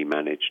team that he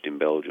managed in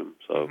Belgium.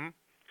 So,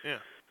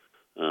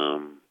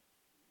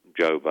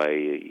 Joe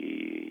Bay,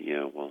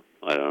 well,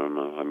 I don't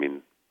know. I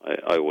mean,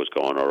 I always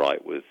got on all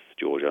right with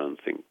George. I don't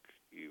think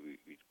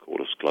you'd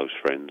call us close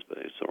friends, but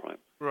it's all right.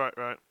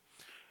 Right.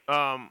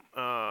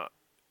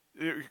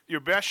 Your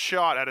best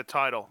shot at a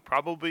title,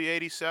 probably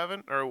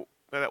 '87, or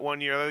that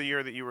other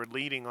year that you were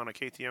leading on a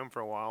KTM for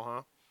a while,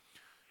 huh?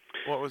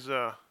 What was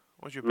your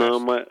best? No,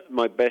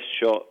 my best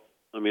shot.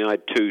 I mean, I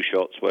had two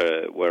shots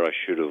where I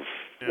should have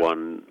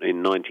won.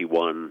 In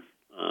 '91,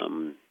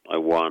 I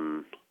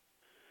won.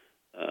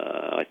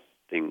 I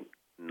think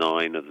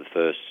 9 of the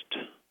first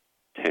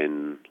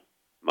 10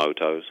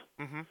 motos,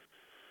 and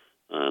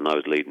I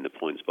was leading the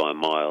points by a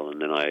mile.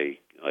 And then I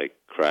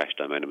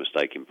crashed. I made a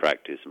mistake in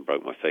practice and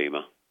broke my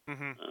femur.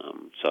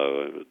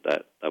 So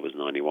that was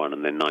 '91,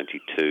 and then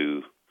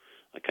 '92,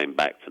 I came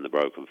back from the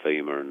broken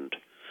femur, and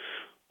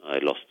I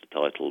lost the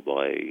title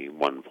by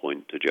 1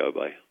 point to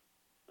Jobet.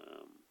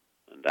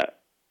 And that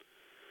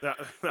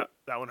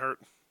one hurt.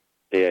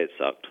 Yeah, it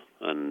sucked.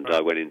 And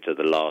I went into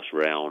the last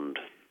round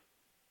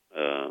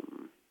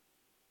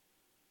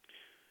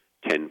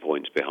 10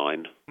 points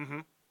behind.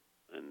 And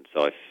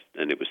so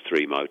it was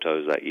 3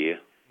 motos that year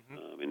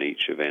in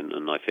each event.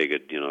 And I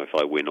figured, if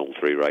I win all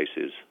 3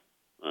 races,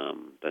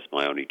 that's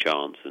my only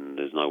chance, and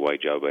there's no way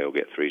Jobet will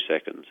get 3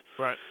 seconds.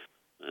 Right.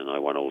 and I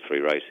won all 3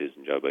 races,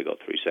 and Joe Bay got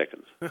 3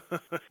 seconds.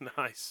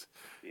 Nice.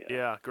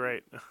 Yeah,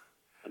 great.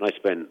 And I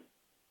spent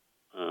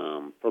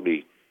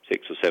probably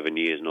 6 or 7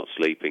 years not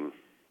sleeping,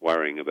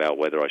 worrying about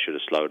whether I should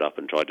have slowed up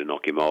and tried to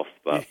knock him off.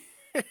 But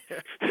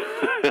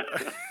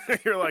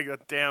you're like,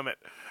 damn it.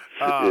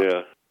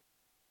 Yeah.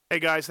 Hey,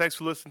 guys, thanks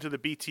for listening to the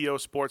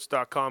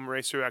BTOsports.com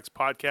RacerX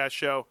podcast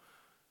show.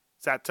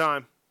 It's that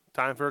time.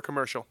 Time for a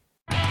commercial.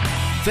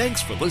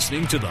 Thanks for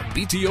listening to the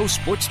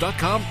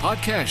BTOsports.com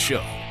podcast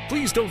show.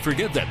 Please don't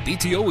forget that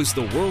BTO is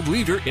the world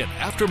leader in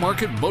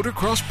aftermarket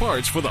motocross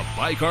parts for the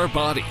bike or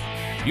body.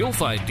 You'll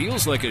find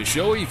deals like a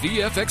Shoei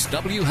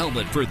VFXW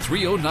helmet for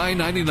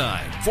 $309.99,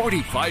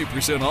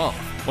 45%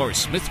 off, or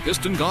Smith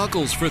Piston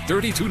goggles for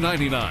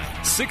 $32.99,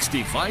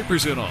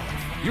 65% off.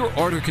 Your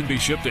order can be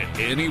shipped to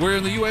anywhere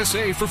in the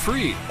USA for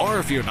free, or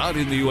if you're not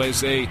in the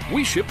USA,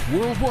 we ship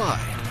worldwide.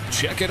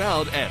 Check it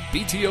out at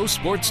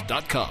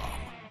BTOsports.com.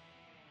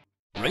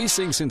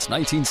 Racing since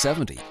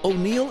 1970,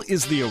 O'Neill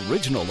is the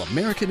original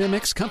American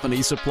MX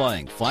company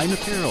supplying fine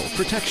apparel,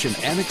 protection,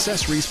 and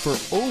accessories for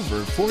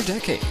over 4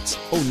 decades.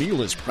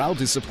 O'Neill is proud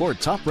to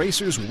support top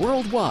racers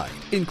worldwide,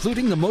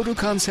 including the Moto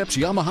Concepts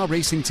Yamaha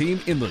racing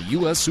team in the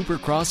U.S.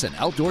 Supercross and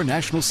Outdoor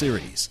National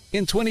Series.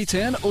 In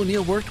 2010,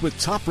 O'Neill worked with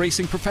top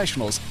racing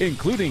professionals,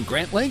 including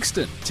Grant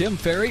Langston, Tim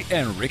Ferry,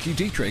 and Ricky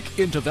Dietrich,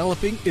 in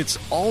developing its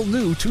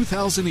all-new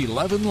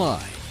 2011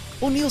 line.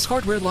 O'Neill's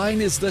hardware line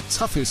is the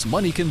toughest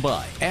money can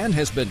buy and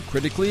has been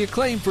critically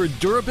acclaimed for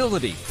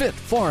durability, fit,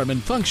 form,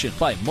 and function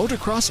by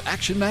Motocross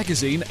Action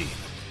Magazine.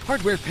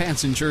 Hardware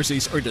pants and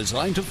jerseys are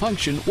designed to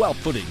function while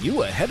putting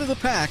you ahead of the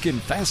pack in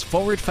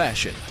fast-forward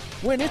fashion.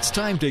 When it's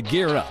time to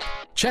gear up,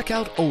 check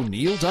out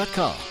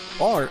O'Neill.com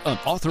or an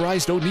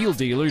authorized O'Neill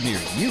dealer near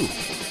you.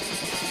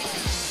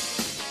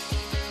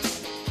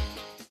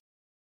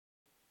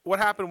 What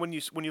happened when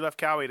you left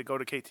Cowie to go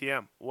to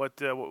KTM?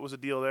 What was the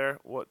deal there?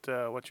 What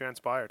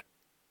transpired?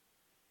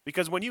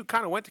 Because when you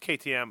kind of went to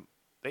KTM,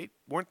 they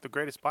weren't the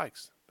greatest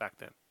bikes back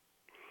then.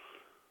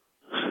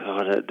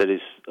 Oh, that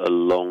is a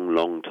long,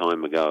 long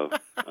time ago.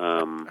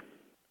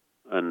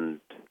 And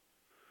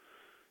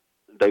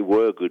they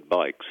were good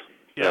bikes.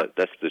 Yeah.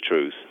 That's the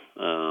truth.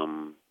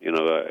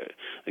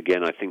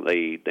 Again, I think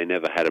they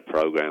never had a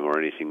program or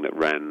anything that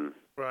ran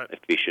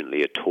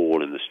efficiently at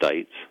all in the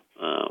States.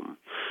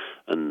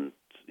 And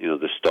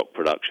the stock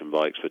production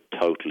bikes were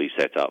totally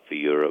set up for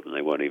Europe, and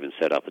they weren't even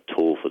set up at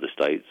all for the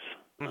States.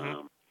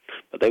 Mm-hmm.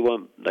 But they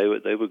weren't.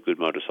 They were good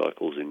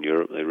motorcycles in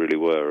Europe. They really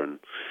were. And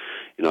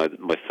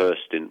my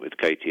first stint with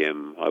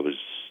KTM, I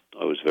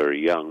was very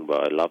young,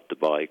 but I loved the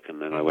bike.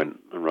 And then I went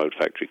and rode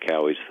factory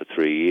Cowies for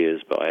 3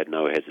 years, but I had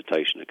no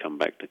hesitation to come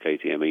back to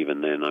KTM. Even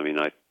then,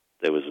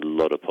 there was a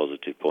lot of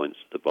positive points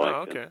to the bike.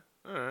 Oh, okay,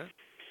 all right.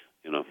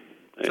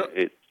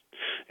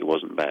 It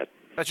wasn't bad.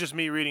 That's just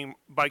me reading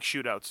bike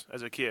shootouts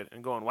as a kid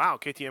and going, "Wow,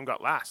 KTM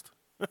got last."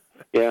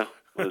 Yeah,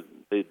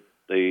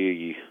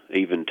 they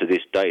even to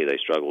this day they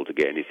struggle to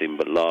get anything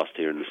but last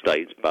here in the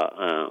States. But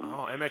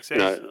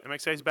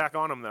MXA's back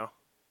on them though.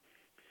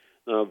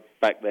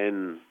 Back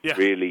then,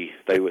 really,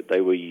 they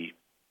were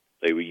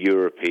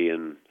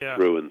European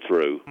through and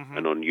through,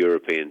 and on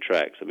European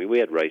tracks. I mean, we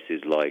had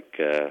races like.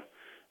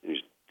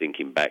 Just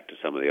thinking back to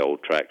some of the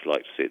old tracks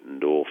like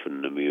Sittendorf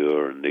and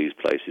Namur and these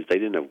places, they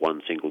didn't have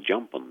one single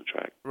jump on the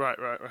track. Right.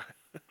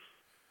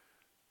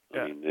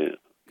 I mean,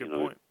 good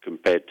point.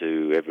 Compared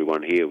to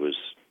everyone here was,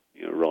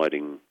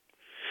 riding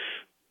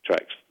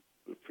tracks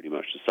pretty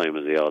much the same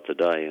as they are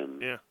today,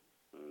 and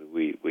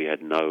we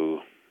had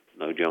no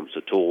jumps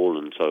at all,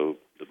 and so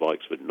the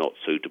bikes were not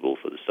suitable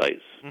for the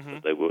States.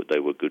 But they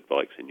were good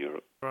bikes in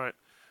Europe. Right.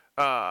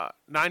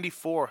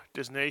 94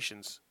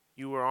 Nations.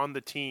 You were on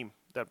the team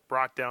that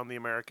brought down the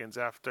Americans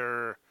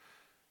after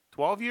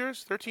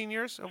 13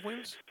 years of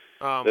wins?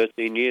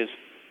 13 years.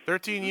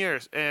 13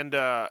 years, and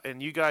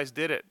you guys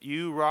did it.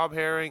 You, Rob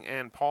Herring,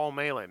 and Paul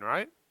Malin,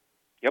 right?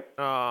 Yep.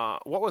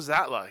 What was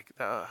that like?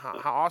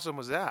 How awesome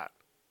was that?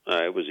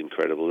 It was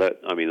incredible.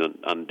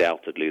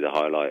 Undoubtedly the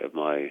highlight of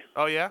my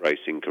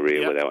racing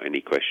career, without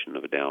any question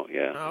of a doubt.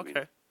 Yeah. Oh,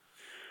 okay.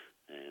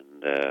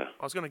 And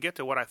I was going to get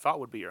to what I thought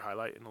would be your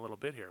highlight in a little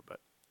bit here, but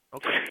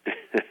okay.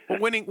 Well,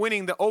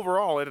 winning the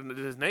overall at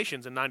the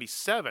Nations in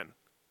 '97,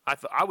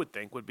 I would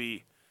think would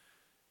be,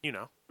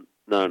 No,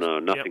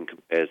 nothing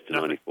compares to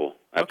 '94.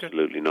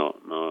 Absolutely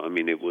not. No, I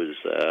mean it was,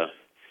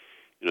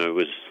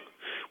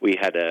 we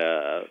had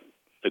a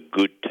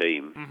good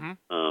team,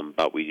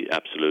 but we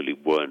absolutely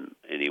weren't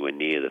anywhere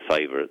near the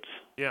favourites.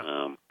 Yeah.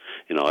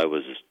 I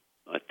was,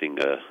 I think,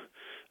 a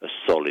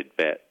solid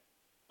bet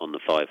on the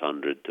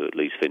 500 to at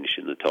least finish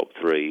in the top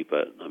 3.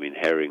 But I mean,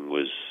 Herring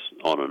was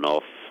on and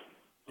off.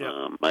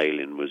 Yeah.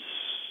 Malin was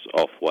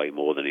off way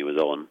more than he was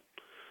on.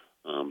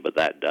 But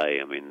that day,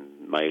 I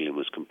mean, Malin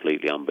was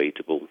completely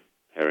unbeatable.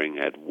 Herring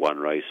had one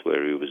race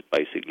where he was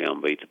basically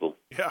unbeatable.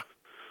 Yeah.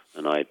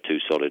 And I had 2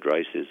 solid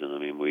races, and I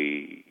mean,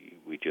 we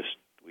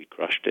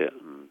crushed it.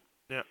 And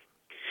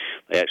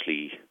they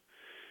actually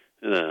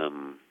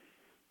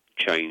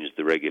changed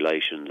the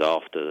regulations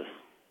after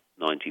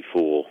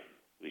 '94,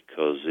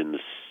 because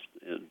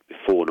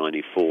before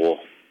 94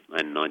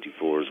 and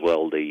 94 as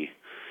well,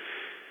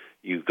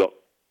 you got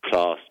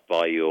classed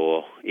by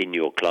in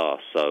your class.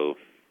 So,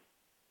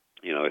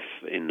 if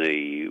in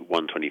the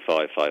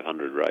 125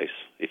 500 race,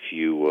 if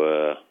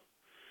you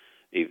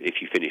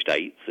finished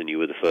 8th and you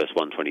were the first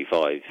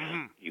 125,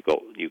 you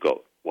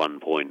got 1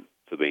 point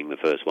for being the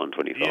first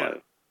 125. Yeah.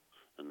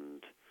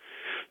 And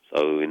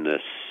so in the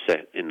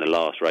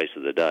last race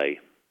of the day,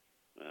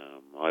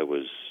 I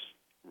was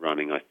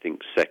running, I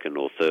think, 2nd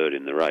or 3rd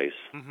in the race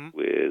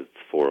with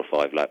 4 or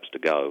 5 laps to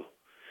go.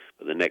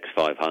 But the next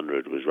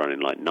 500 was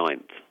running like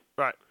 9th.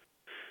 Right.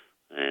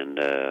 And,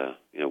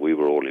 we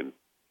were all in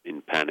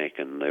panic,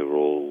 and they were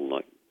all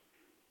like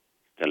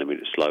telling me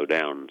to slow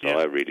down. So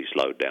I really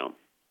slowed down.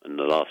 And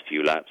the last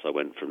few laps, I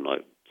went from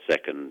like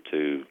 2nd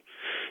to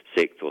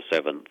 6th or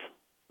 7th,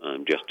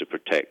 just to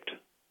protect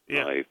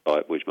my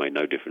fight, which made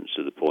no difference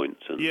to the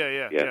points. And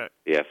the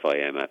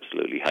FIM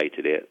absolutely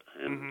hated it.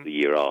 And the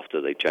year after,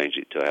 they changed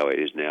it to how it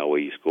is now, where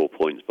you score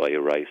points by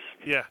your race.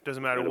 Yeah,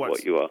 doesn't matter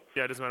what you are.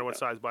 Yeah, it doesn't matter what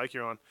size bike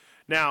you're on.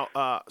 Now,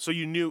 so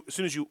you knew as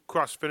soon as you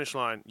crossed the finish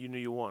line, you knew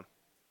you won.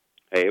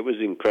 Hey, it was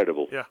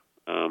incredible. Yeah.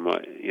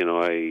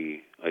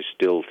 I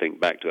still think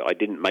back to it. I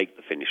didn't make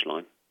the finish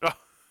line.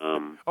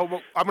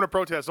 Well, I'm going to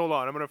protest. Hold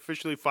on. I'm going to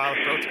officially file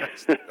a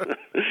protest.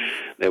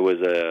 There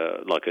was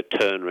a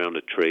turn around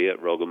a tree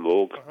at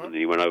Roggenborg, and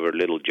you went over a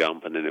little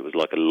jump, and then it was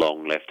like a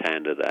long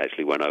left-hander that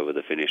actually went over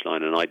the finish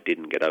line, and I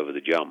didn't get over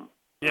the jump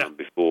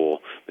before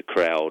the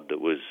crowd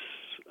that was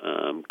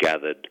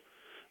gathered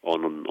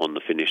on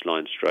the finish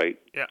line straight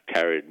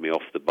carried me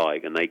off the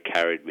bike, and they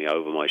carried me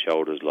over my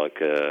shoulders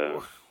like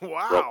a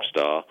rock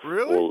star.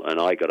 Really?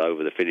 And I got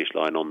over the finish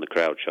line on the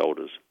crowd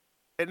shoulders.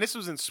 And this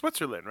was in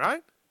Switzerland,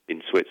 right?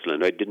 In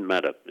Switzerland. It didn't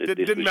matter.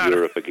 This was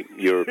matter.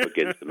 Europe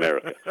against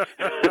America.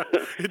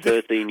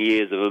 13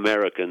 years of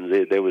Americans.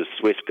 There was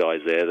Swiss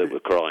guys there that were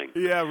crying.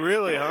 Yeah,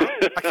 really, huh?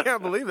 I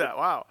can't believe that.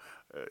 Wow.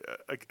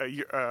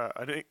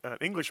 An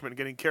Englishman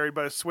getting carried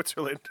by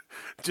Switzerland.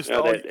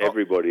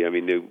 Everybody,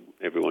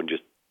 everyone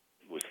just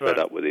was fed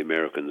up with the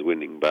Americans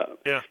winning. But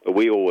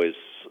we always,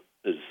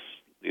 as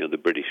the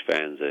British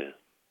fans are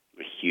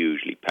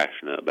hugely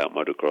passionate about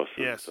motocross.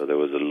 Yes. So there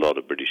was a lot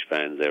of British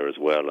fans there as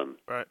well, and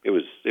it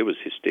was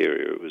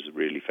hysteria. It was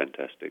really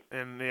fantastic.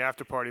 And the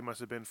after party must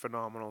have been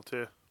phenomenal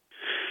too.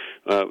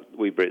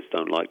 We Brits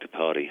don't like to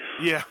party.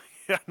 Yeah,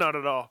 not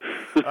at all.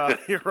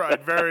 You're right.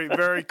 Very,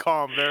 very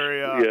calm. Very.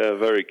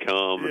 Very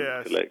calm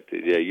and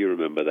collected. Yeah, you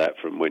remember that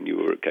from when you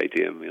were at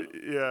KTM.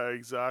 Yeah,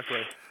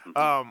 exactly.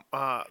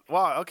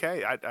 Wow.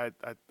 Okay. I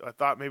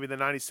thought maybe the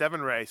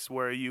 '97 race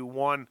where you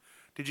won.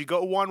 Did you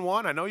go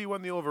 1-1? I know you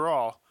won the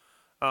overall.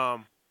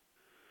 On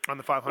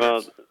the 500s.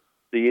 Well,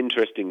 the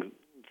interesting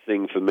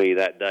thing for me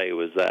that day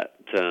was that,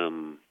 I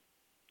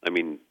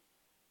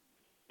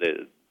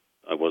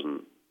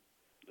wasn't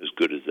as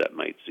good as that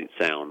makes it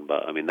sound,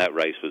 but, that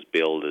race was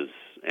billed as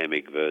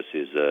Emig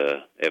versus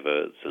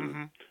Everts,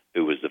 and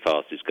who was the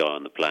fastest guy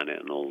on the planet,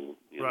 and all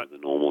the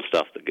normal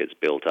stuff that gets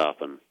built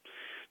up, and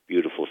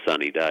beautiful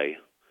sunny day.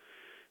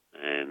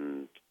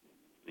 And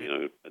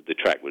the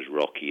track was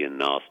rocky and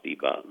nasty,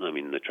 but,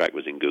 the track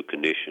was in good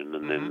condition.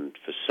 And then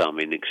for some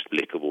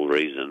inexplicable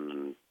reason,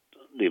 and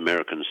the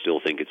Americans still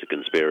think it's a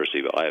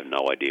conspiracy, but I have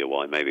no idea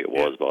why. Maybe it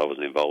was, but I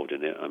wasn't involved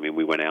in it.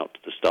 We went out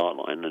to the start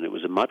line, and it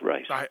was a mud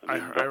race. I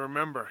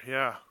remember,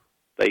 yeah.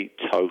 They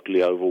totally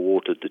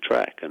overwatered the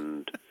track,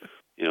 and,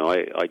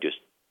 I just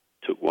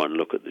took one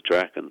look at the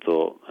track and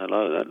thought,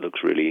 hello, that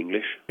looks really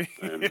English.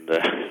 And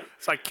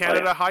it's like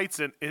Canada Heights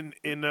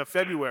in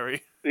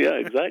February. Yeah,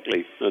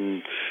 exactly.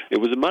 And it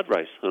was a mud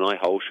race, and I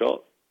hole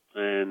shot,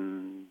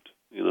 and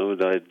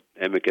I had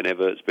Emmick and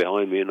Everts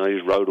behind me, and I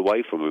just rode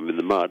away from him in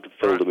the mud,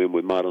 filled them in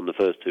with mud on the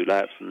first 2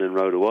 laps, and then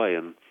rode away.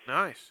 And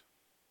nice.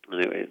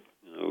 And it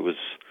was,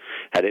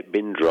 had it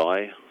been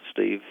dry,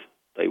 Steve,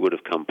 they would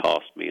have come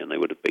past me and they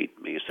would have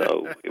beaten me.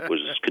 So it was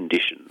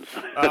conditions.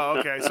 Oh,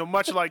 okay. So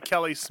much like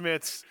Kelly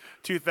Smith's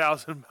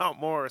 2000 Mount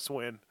Morris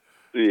win.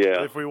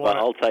 Yeah, but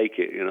I'll take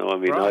it.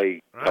 I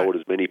told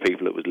as many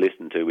people that would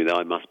listen to me that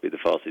I must be the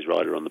fastest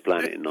rider on the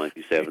planet in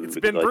 '97 it's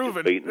because been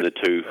proven. I'd beaten the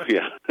 2.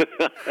 Yeah,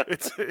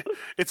 it's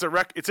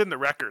in the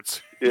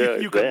records. Yeah,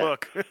 you can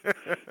look.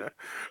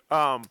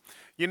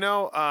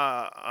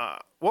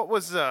 What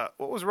was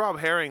Rob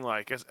Herring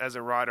like as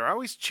a rider? I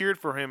always cheered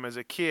for him as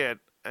a kid,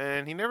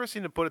 and he never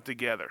seemed to put it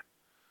together.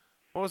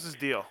 What was his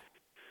deal?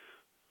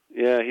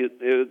 Yeah,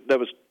 that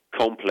was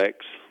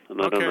complex. And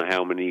I don't know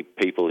how many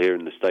people here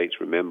in the States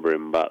remember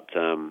him, but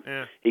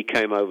he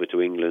came over to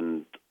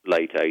England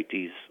late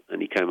 80s, and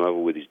he came over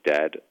with his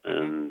dad,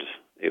 and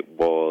it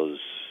was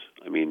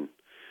a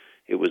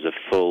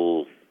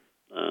full,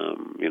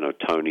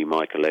 Tony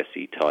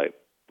Michelesi type,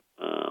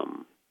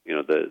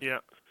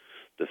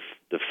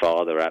 the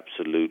father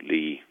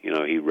absolutely,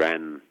 he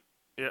ran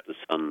the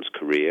son's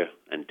career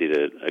and did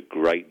a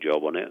great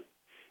job on it,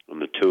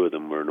 and the 2 of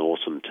them were an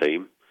awesome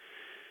team,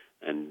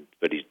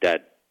 but his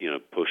dad,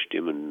 pushed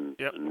him and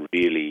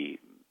really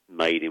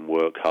made him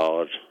work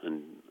hard.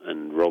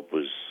 And Rob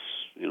was,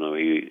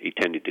 he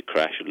tended to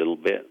crash a little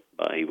bit.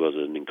 but he was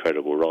an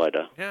incredible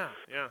rider. Yeah.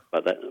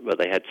 But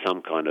they had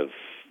some kind of,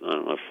 I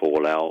don't know,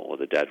 fallout, or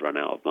the dad ran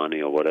out of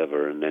money or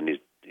whatever, and then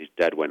his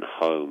dad went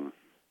home,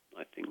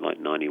 I think like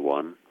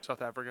 91.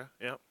 South Africa,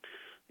 yeah.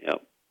 Yeah,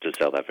 to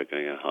South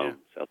Africa, home,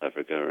 South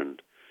Africa,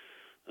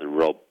 and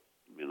Rob,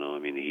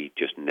 he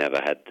just never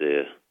had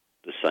the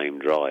same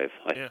drive.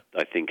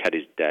 I think had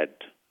his dad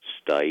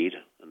stayed,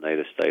 and they'd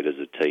have stayed as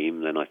a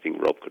team, then I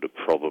think Rob could have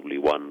probably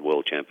won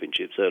World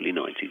Championships early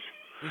 90s.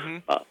 Mm-hmm.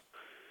 But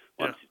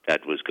once his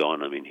dad was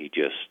gone, he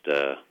just,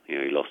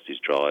 he lost his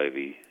drive,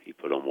 he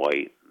put on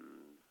weight,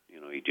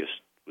 and, he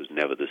just was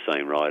never the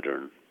same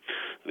rider.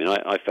 And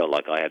I felt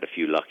like I had a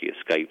few lucky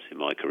escapes in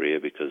my career,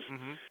 because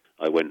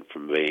I went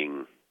from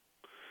being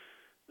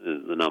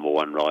the number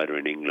one rider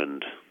in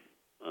England,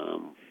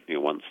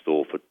 once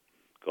Thorpe had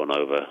gone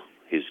over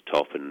his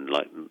top in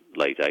like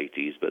late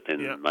 80s, but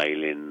then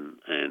Malin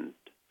and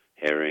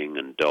Herring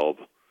and Dobb,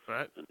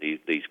 right. and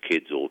these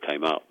kids all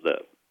came up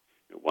that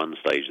at one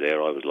stage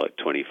there I was like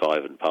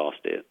 25 and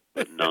past it,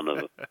 but none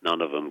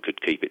of them could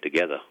keep it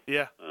together.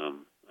 Yeah.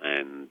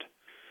 And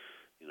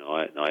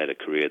I had a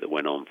career that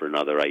went on for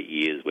another 8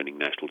 years, winning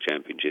national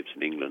championships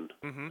in England,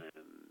 and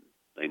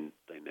they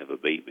never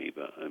beat me,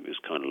 but I was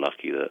kind of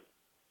lucky that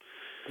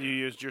you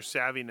used your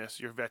savviness,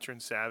 your veteran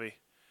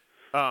savvy.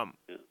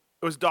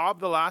 Was Dobb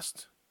the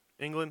last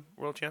England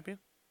world champion?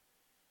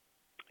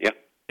 Yeah.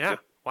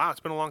 Wow, it's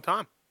been a long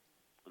time.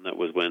 And that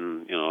was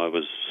when I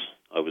was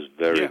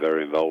very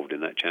very involved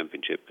in that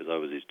championship, because I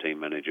was his team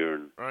manager,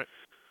 and right.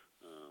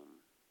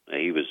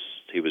 He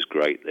was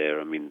great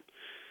there.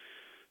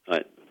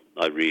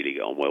 I really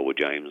get on well with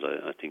James.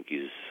 I think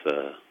he's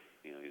I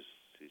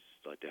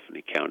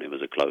definitely count him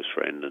as a close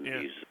friend, and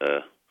he's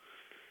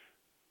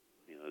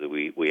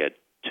we had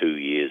 2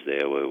 years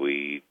there where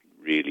we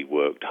really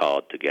worked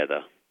hard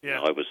together. Yeah.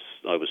 I was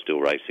still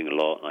racing a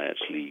lot. I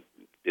actually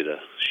did a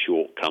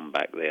short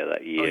comeback there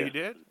that year. Oh, you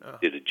did? Oh.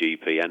 Did a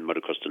GP and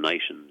Motocross to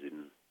Nations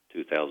in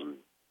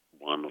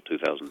 2001 or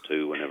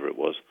 2002, whenever it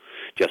was,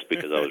 just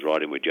because I was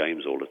riding with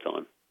James all the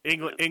time.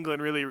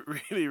 England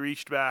really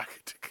reached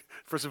back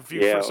for some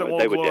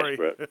they were glory.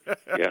 Desperate.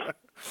 Yeah.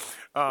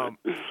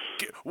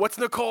 What's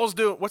Nicoll's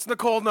doing? What's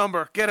Nicoll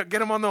number? Get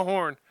him on the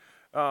horn.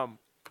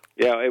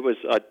 It was.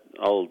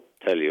 I'll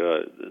tell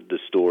you the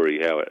story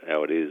how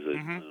it is.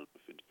 If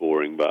it's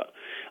boring, but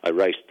I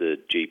raced the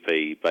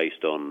GP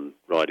based on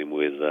riding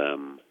with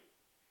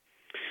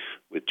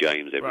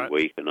James every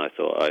week, and I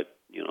thought I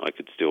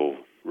could still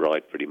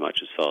ride pretty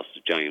much as fast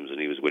as James, and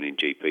he was winning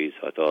GPs.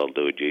 So I thought I'll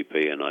do a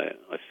GP, and I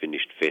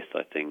finished 5th,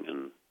 I think,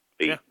 and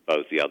beat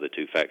both the other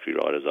two factory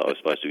riders that I was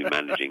supposed to be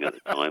managing at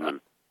the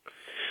time.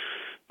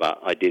 But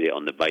I did it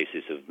on the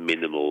basis of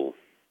minimal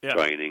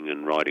training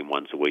and riding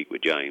once a week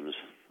with James.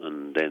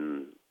 And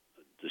then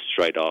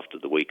straight after,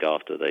 the week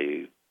after,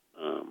 the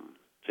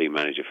team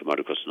manager for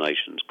Motocross to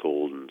Nations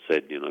called and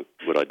said,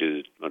 would I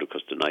do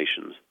Motocross to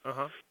Nations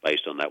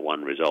based on that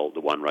one result,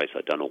 the one race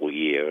I'd done all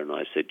year? And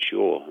I said,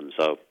 sure. And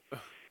so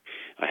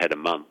I had a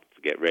month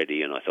to get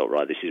ready, and I thought,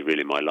 right, this is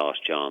really my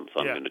last chance.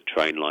 I'm going to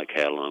train like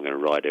hell, and I'm going to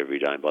ride every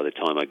day. And by the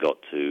time I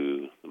got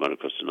to the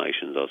Motocross to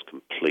Nations, I was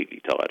completely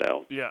tired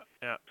out. Yeah.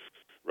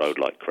 Rode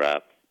like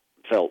crap,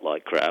 felt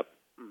like crap,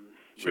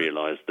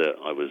 realised that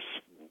I was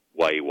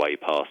way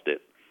past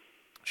it.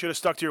 Should have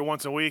stuck to your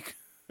once a week.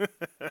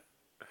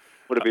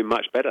 Would have been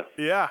much better.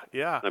 Yeah.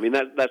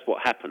 That's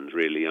what happens,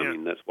 really. I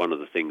mean, that's one of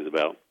the things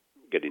about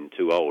getting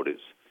too old.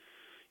 It's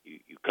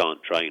you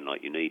can't train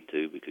like you need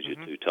to because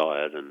you're too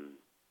tired. And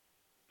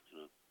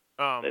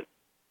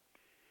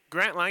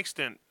Grant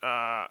Langston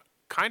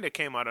kind of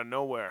came out of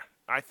nowhere,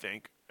 I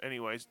think.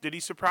 Anyways, did he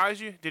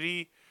surprise you? Did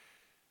he?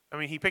 I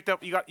mean, he picked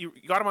up. You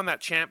got him on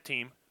that champ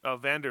team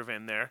of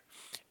Vanderven there,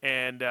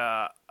 and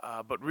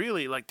but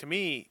really, like, to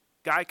me,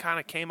 guy kind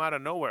of came out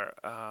of nowhere.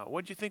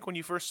 What did you think when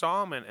you first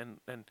saw him?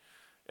 And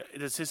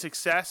does his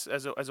success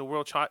as a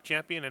world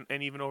champion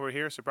and even over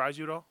here surprise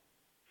you at all?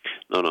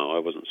 No, I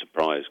wasn't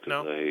surprised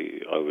because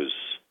I was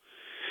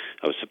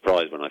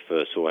surprised when I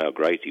first saw how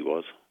great he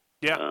was.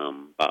 Yeah.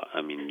 But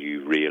I mean,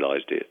 you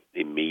realised it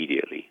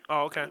immediately.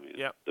 Oh, okay.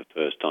 Yeah. The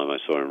first time I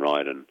saw him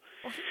ride, and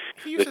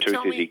he used to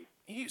tell me.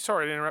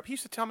 Sorry to interrupt. He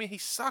used to tell me he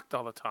sucked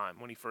all the time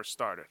when he first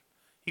started.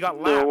 He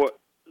got lapped.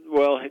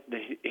 Well,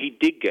 he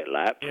did get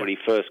lapped when he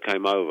first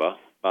came over,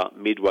 but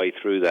midway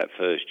through that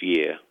first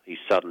year, he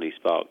suddenly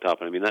sparked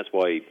up. I mean, that's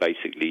why he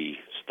basically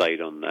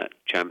stayed on that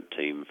champ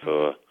team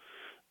for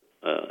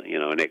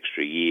an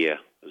extra year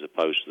as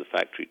opposed to the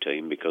factory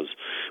team, because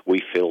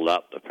we filled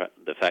up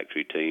the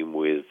factory team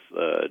with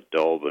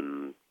Dobb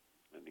and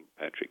I think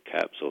Patrick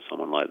Capps or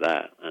someone like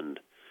that, and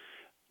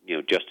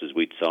just as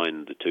we'd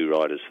signed the two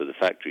riders for the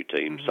factory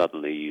team,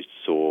 suddenly you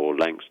saw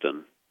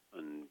Langston,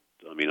 and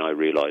I mean, I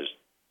realised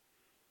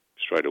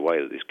straight away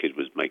that this kid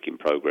was making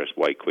progress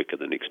way quicker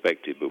than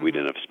expected, but we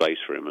didn't have space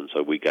for him, and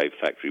so we gave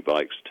factory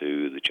bikes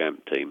to the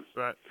champ team,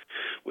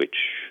 which,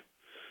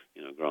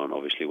 Grant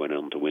obviously went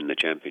on to win the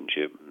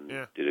championship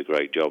and did a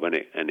great job, and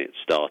it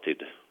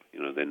started,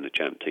 then the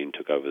champ team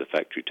took over the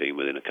factory team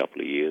within a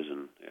couple of years,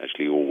 and it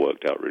actually all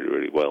worked out really,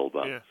 really well,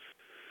 but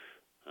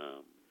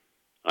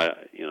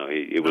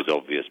It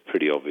was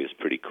pretty obvious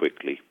pretty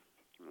quickly.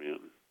 You know.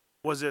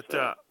 Was it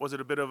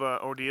a bit of an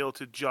ordeal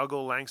to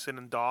juggle Langston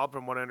and Daub?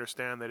 From what I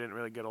understand, they didn't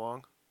really get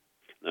along.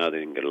 No, they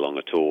didn't get along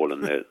at all,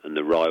 and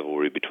the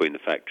rivalry between the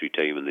factory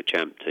team and the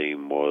champ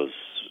team was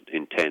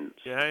intense.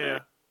 Yeah.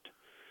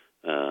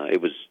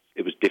 It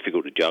was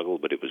difficult to juggle,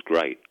 but it was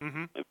great.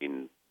 Mm-hmm. I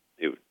mean,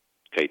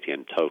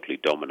 KTM totally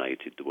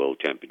dominated the World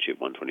Championship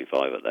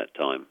 125 at that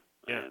time.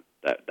 Yeah. And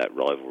that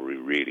rivalry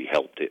really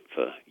helped it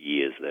for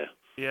years there.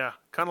 Yeah,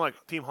 kind of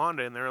like Team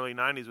Honda in the early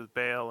 '90s with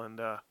Bale and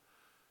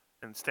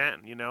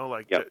Stanton. You know,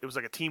 like Yep. it was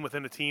like a team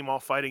within a team, all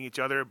fighting each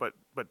other, but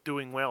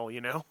doing well.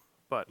 You know,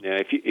 but Yeah,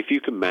 if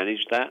you can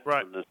manage that,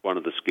 right. and that's one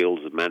of the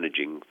skills of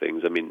managing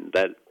things. I mean,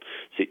 that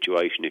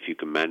situation, if you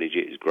can manage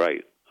it, is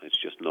great. It's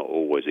just not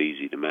always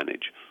easy to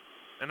manage.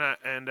 And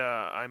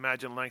I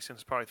imagine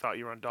Langston's probably thought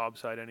you were on Daub's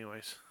side,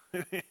 anyways.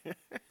 The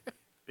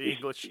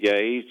English. Yeah,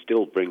 he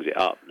still brings it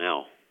up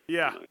now.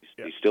 Yeah.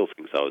 He still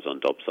thinks I was on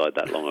Dobbs' side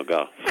that long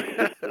ago.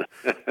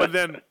 But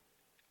then,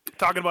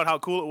 talking about how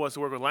cool it was to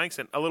work with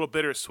Langston, a little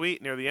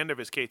bittersweet near the end of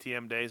his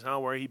KTM days, huh?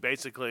 Where he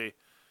basically,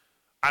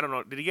 I don't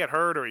know, did he get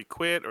hurt or he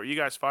quit or you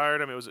guys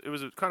fired him? It was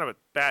kind of a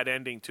bad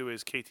ending to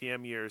his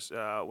KTM years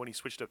when he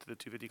switched up to the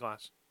 250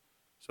 class.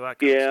 So that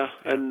kind of stuff,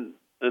 and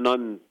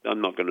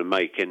I'm not going to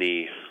make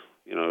any,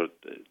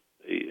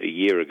 a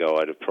year ago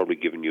I'd have probably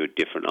given you a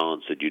different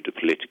answer due to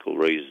political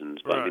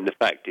reasons. But Right. I mean, the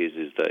fact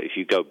is that if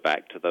you go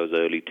back to those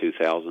early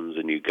 2000s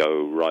and you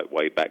go right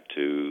way back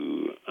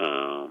to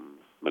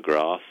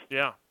McGrath,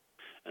 Yeah.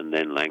 and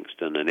then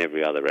Langston and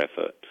every other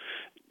effort,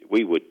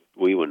 we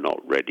were not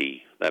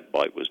ready. That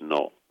bike was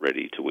not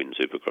ready to win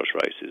Supercross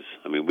races.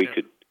 I mean, we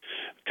could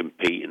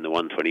compete in the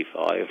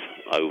 125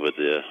 over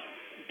the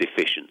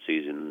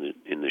deficiencies in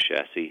the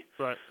chassis,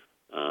 Right.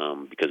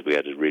 because we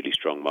had a really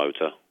strong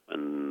motor,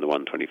 and the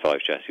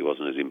 125 chassis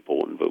wasn't as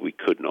important, but we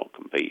could not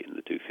compete in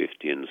the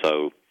 250. And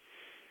so,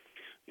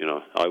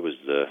 I was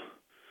the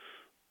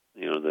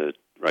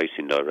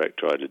racing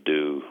director. I had to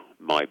do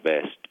my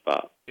best,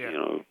 but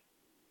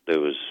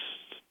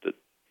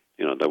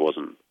there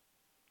wasn't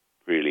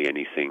really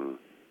anything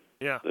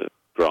that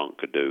Grant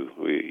could do.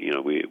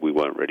 We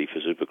weren't ready for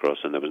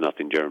Supercross, and there was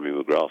nothing Jeremy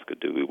McGrath could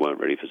do. We weren't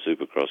ready for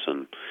Supercross,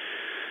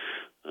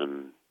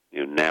 and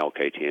now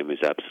KTM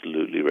is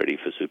absolutely ready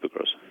for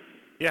Supercross.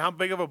 Yeah, how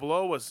big of a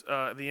blow was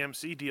the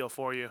MC deal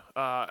for you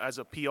as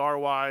a PR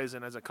wise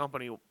and as a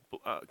company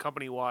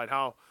wide?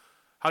 How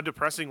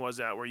depressing was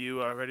that? Were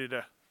you ready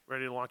to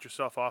launch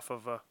yourself off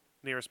of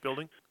nearest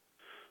building?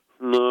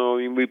 No, I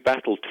mean, we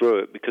battled through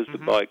it because the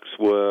bikes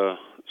were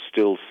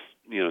still,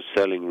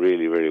 selling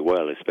really, really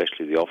well,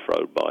 especially the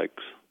off-road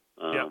bikes.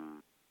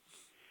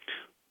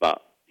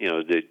 But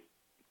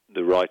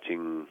the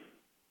writing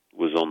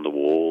was on the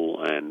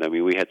wall, and I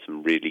mean, we had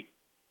some really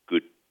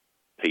good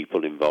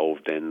people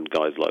involved in,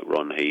 guys like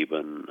Ron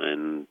Heben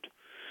and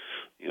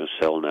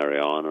Sel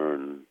Nariana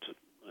and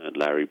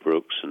Larry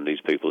Brooks, and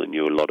these people that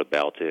knew a lot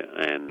about it,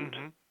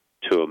 and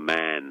to a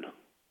man,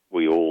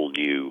 we all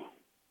knew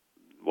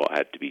what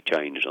had to be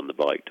changed on the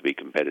bike to be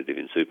competitive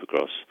in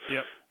Supercross.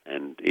 Yep.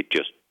 And it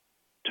just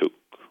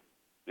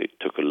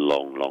took a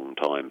long, long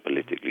time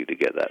politically to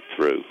get that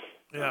through.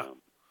 Yeah.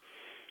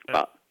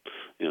 But,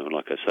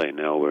 like I say,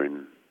 now we're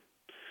in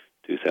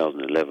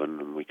 2011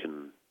 and we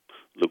can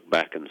look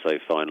back and say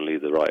finally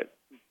the right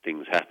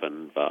things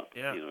happened. But,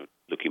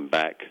 looking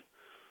back,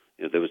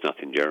 there was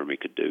nothing Jeremy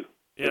could do.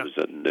 Yeah.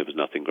 There was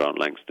nothing Grant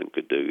Langston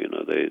could do.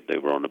 They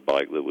were on a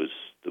bike that was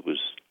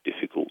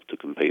difficult to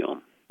compete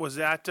on. Was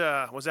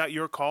that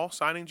your call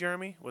signing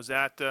Jeremy? Was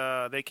that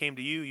they came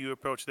to you? You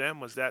approached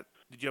them?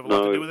 Did you have a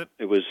lot to do with it?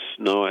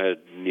 I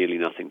had nearly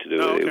nothing to do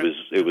with it. Okay.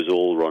 It was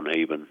all Ron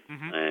Heben,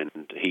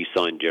 and he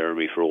signed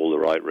Jeremy for all the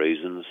right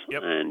reasons,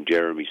 and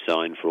Jeremy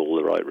signed for all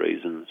the right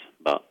reasons.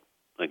 But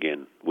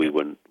again, we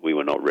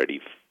were not ready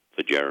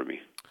for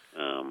Jeremy,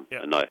 and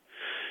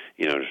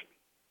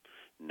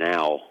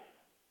now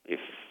if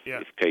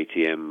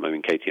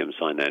KTM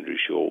signed Andrew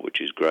Short,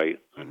 which is great,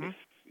 and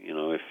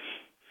if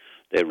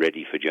they're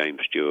ready for James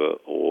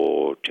Stewart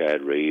or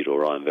Chad Reed or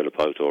Ryan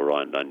Villapoto or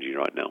Ryan Dungey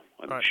right now.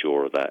 I'm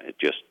sure of that. It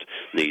just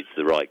needs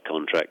the right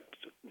contract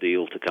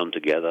deal to come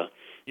together.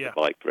 Yeah.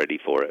 The bike ready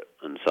for it,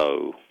 and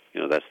so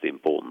that's the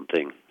important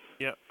thing.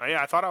 Yeah.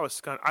 I thought I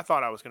was going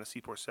to see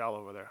Porcel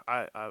over there.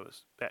 I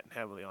was betting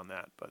heavily on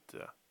that, but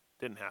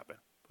didn't happen.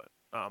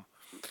 But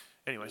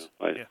anyways,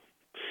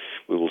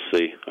 we will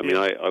see. I mean,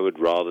 I would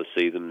rather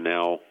see them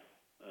now.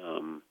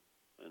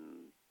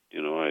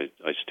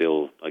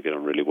 I get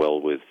on really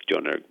well with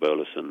John Eric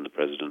Burleson, the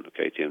president of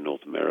KTM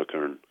North America,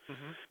 and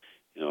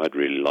I'd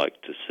really like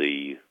to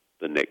see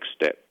the next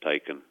step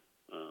taken.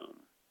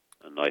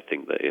 And I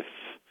think that if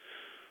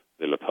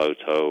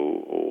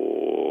Villapoto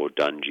or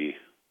Dungey,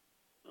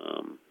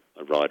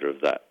 a rider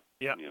of that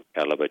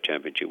caliber,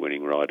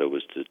 championship-winning rider,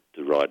 was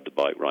to ride the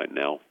bike right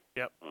now,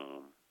 and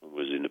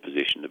was in a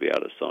position to be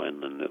able to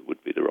sign, then it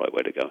would be the right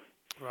way to go.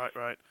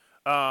 Right.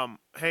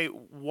 Hey,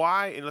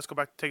 why? And let's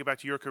take it back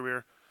to your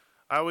career.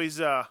 I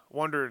always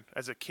wondered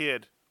as a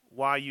kid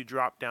why you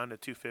dropped down to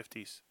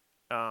 250s.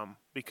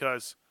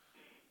 because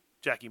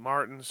Jackie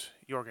Martins,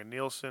 Jorgen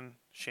Nielsen,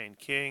 Shane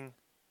King,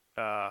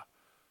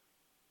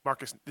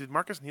 did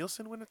Marcus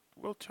Nielsen win a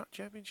World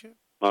Championship?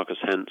 Marcus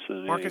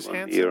Hansen. Marcus Hansen.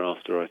 Hansen? A year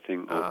after, I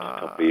think, or a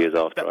couple of years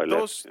after I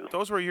left.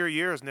 Those were your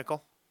years,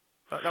 Nicoll.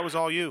 That was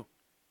all you.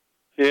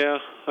 Yeah,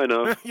 I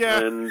know. Yeah.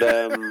 And,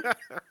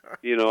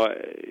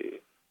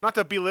 not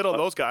to belittle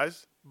those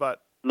guys,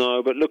 but...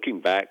 No, but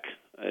looking back,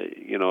 I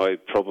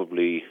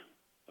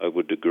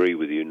would agree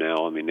with you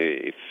now. I mean,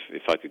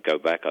 if I could go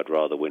back, I'd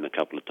rather win a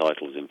couple of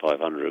titles in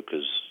 500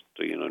 because,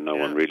 no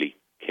one really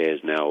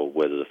cares now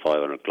whether the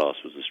 500 class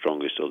was the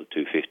strongest or the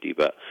 250.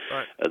 But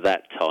at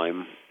that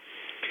time,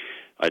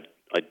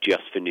 I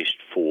just finished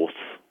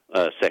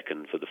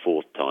second for the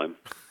fourth time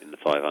in the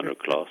 500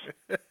 class.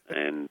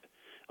 And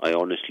I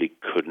honestly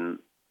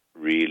couldn't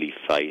really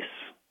face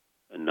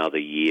another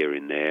year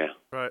in there.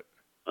 Right.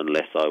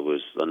 Unless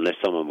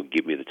someone would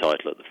give me the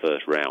title at the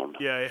first round,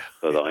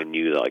 so that I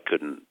knew that I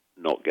couldn't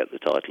not get the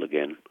title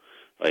again.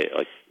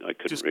 I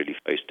couldn't really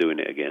face doing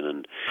it again,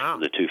 and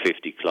the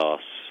 250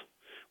 class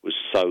was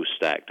so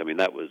stacked. I mean,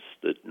 that was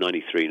the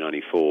 93,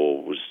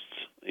 94 was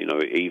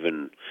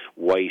even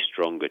way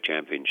stronger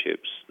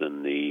championships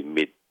than the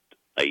mid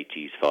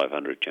 80s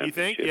 500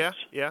 championships. You think?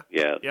 Yeah,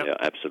 yeah,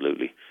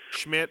 absolutely.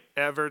 Schmidt,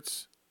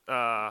 Everts,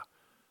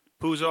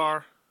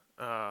 Puzar,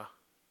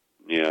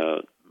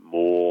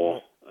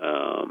 Moore.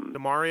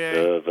 Demaria,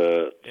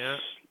 Servet,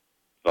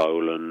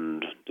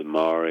 Boland,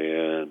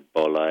 Demaria,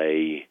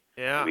 Bolle.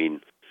 Yeah. I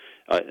mean,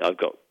 I've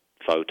got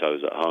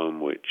photos at home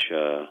which,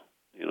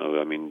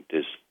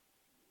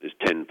 there's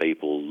 10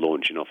 people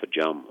launching off a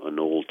jump, and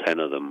all 10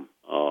 of them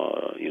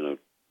are,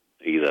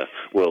 either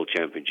World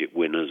Championship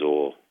winners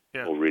or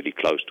really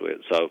close to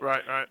it. So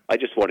right. I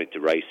just wanted to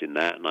race in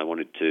that, and I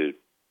wanted to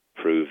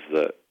prove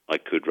that I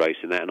could race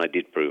in that, and I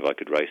did prove I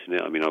could race in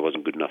it. I mean, I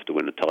wasn't good enough to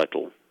win a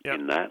title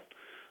in that,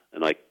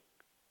 and I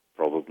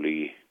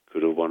probably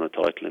could have won a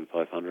title in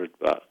 500,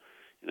 but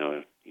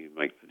you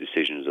make the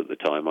decisions at the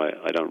time.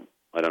 I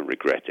don't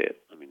regret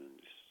it. I mean,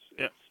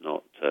 it's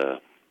not.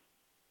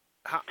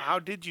 How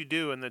did you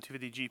do in the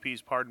 250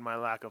 GPs? Pardon my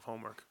lack of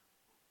homework.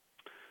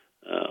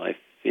 I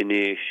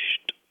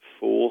finished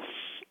fourth,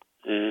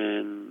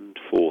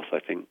 I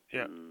think,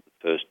 in the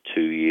first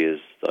 2 years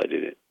that I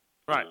did it.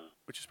 Right,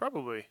 which is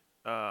probably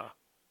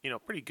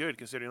pretty good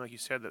considering, like you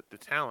said, the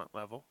talent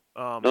level.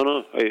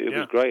 It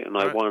was great, and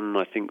I won,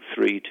 I think,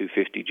 3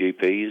 250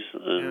 GPs,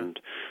 and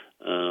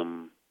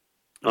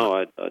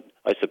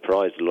I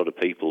surprised a lot of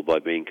people by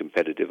being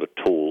competitive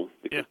at all,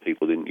 because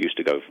people didn't used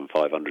to go from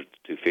 500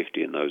 to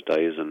 250 in those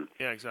days, and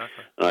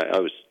exactly. I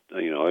was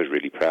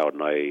really proud,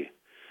 and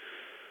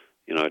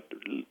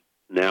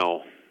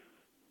now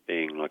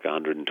being like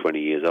 120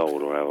 years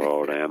old or however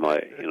old I am,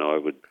 I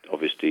would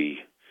obviously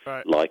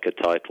like a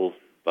title.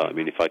 But, I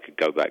mean, if I could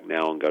go back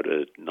now and go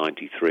to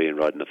 93 and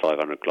ride in the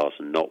 500 class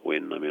and not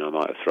win, I mean, I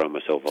might have thrown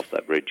myself off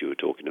that bridge you were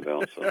talking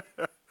about. So.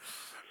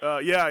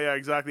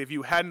 Exactly. If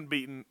you hadn't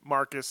beaten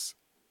Marcus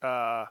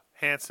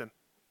Hansen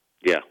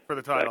for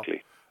the title.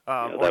 Exactly.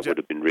 That would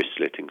have been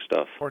wrist-slitting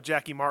stuff. Or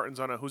Jackie Martins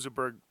on a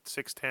Husaberg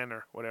 610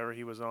 or whatever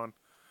he was on.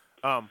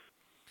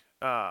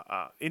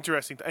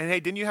 Interesting. And,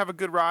 hey, didn't you have a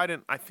good ride?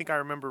 And I think I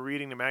remember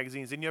reading the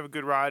magazines. Didn't you have a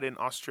good ride in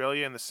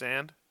Australia in the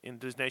sand in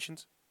Des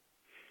Nations?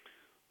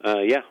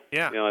 I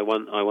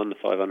won the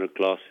 500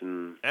 class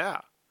in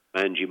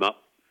Manjimup.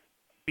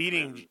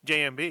 Beating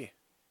JMB.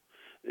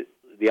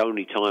 The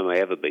only time I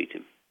ever beat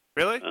him.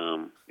 Really?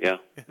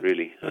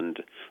 Really. And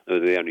it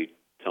was the only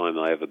time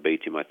I ever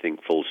beat him, I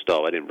think, full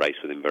stop. I didn't race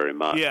with him very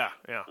much. Yeah.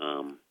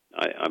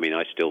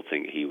 I still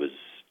think he was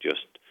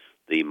just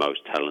the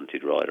most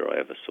talented rider I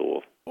ever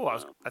saw. Oh,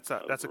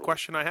 that's a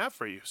question I have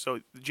for you. So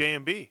the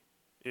JMB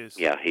is...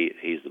 Yeah,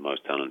 he's the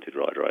most talented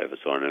rider I ever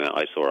saw. And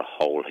I saw a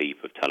whole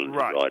heap of talented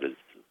riders.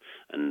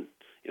 And,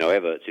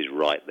 Everts is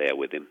right there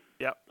with him.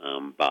 Yep.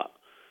 But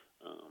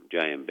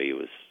JMB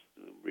was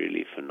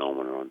really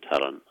phenomenal on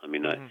talent. I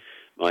mean,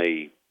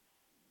 my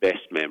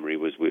best memory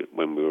was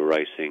when we were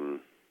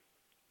racing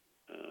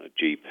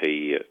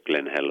GP at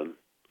Glen Helen.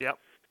 Yep.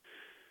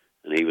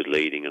 And he was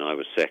leading and I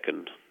was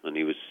second. And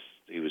he was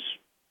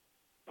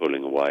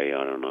pulling away,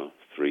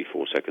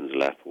 3-4 seconds a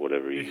lap or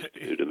whatever he used to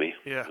do to me.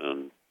 Yeah.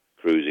 And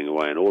cruising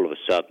away. And all of a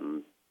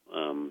sudden,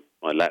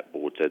 my lap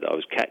board said that I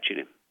was catching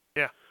him.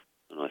 Yeah.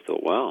 And I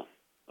thought, wow,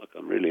 look,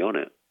 I'm really on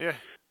it. Yeah.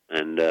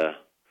 And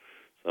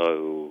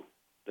so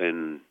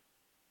then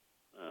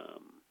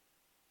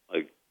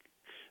I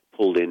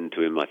pulled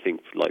into him, I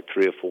think, for like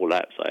 3 or 4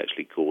 laps. I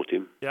actually caught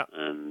him. Yeah.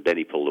 And then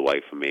he pulled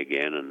away from me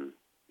again. And,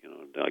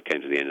 I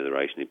came to the end of the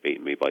race and he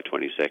beat me by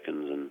 20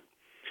 seconds. And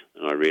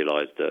I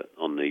realized that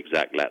on the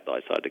exact lap that I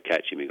decided to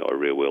catch him, he got a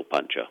rear wheel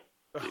puncher.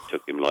 It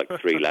took him like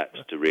 3 laps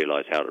to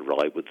realize how to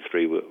ride with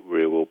the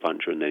rear wheel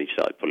puncher, and then he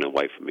started pulling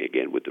away from me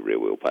again with the rear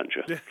wheel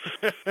puncher.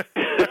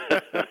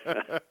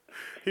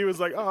 He was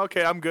like, "Oh,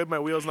 okay, I'm good. My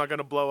wheel's not going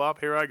to blow up.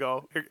 Here I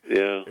go.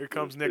 Here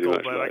comes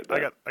Nicoll, but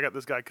I got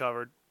this guy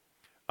covered."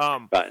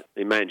 But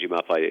in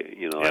Manjimup,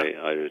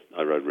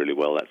 I rode really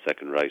well that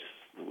second race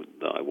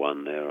that I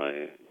won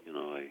there.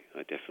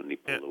 I definitely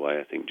pulled away.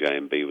 I think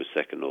J&B was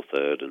second or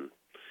third, and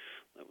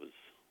it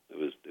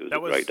was a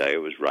great day.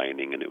 It was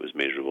raining and it was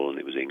miserable and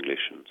it was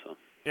English, and so.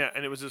 Yeah,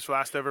 and it was his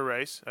last ever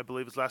race. I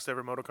believe his last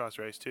ever motocross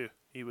race too.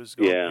 He was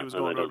going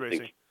road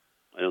racing.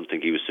 I don't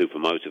think he was super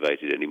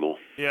motivated anymore.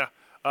 Yeah,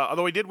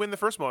 although he did win the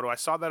first moto. I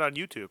saw that on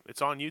YouTube.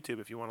 It's on YouTube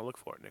if you want to look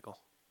for it, Nicoll.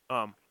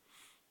 I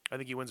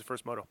think he wins the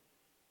first moto.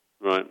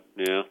 Right,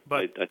 yeah,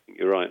 but I think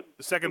you're right.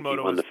 The second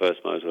moto won the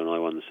first moto and I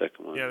won the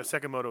second one. Yeah, the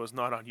second moto is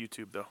not on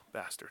YouTube, though.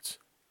 Bastards.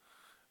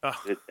 Why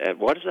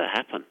does that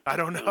happen? I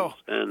don't know.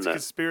 It's a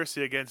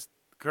conspiracy against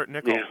Kurt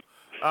Nicoll.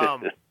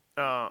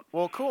 Yeah.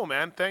 Well, cool,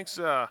 man. Thanks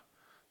a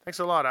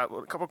lot. A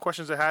couple of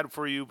questions I had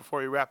for you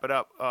before we wrap it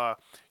up.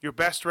 Your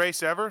best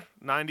race ever?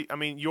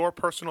 Your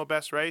personal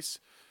best race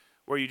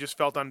where you just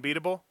felt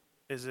unbeatable?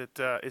 Is it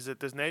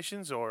this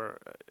Nations, or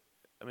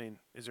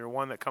is there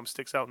one that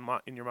sticks out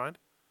in your mind?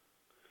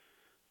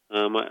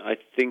 I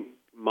think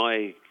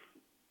my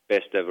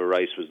best ever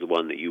race was the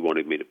one that you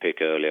wanted me to pick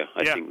earlier.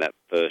 I think that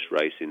first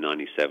race in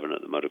 '97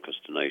 at the Motocross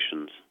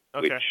Nations,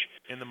 which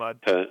in the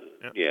mud,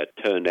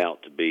 turned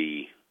out to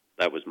be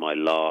that was my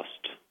last,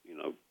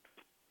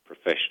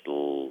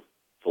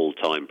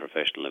 full-time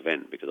professional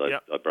event, because I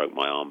broke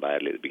my arm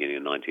badly at the beginning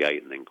of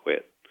 '98 and then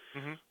quit.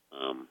 Mm-hmm.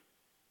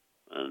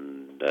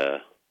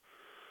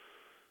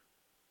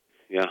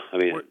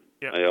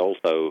 I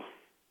also,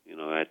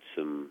 had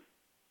some.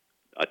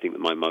 I think that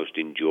my most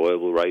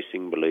enjoyable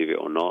racing, believe it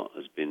or not,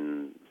 has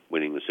been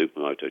winning the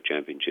Supermoto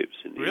championships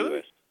in the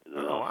US in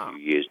the last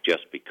few years,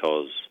 just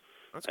because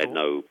I had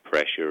no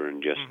pressure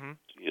and just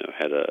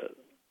had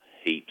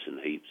heaps and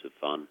heaps of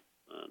fun,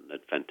 and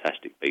had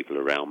fantastic people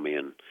around me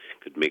and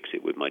could mix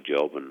it with my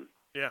job. And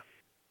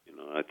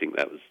I think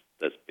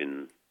that's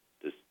been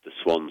the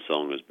swan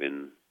song has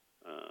been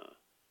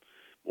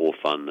more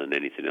fun than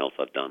anything else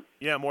I've done.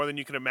 Yeah, more than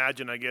you can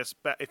imagine, I guess.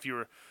 If you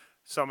were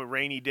some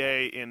rainy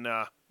day in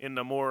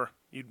the more,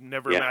 you'd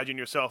never imagine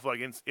yourself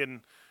like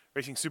in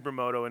racing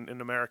Supermoto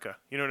in America.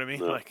 You know what I mean?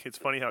 No. Like, it's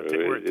funny how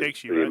where it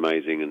takes you. It's pretty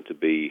amazing, and to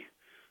be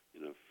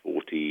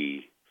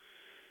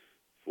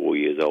 44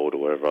 years old or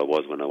whatever I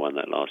was when I won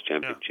that last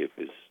championship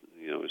is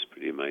it's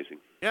pretty amazing.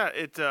 Yeah,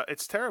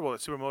 it's terrible that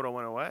Supermoto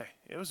went away.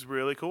 It was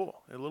really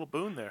cool. A little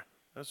boon there.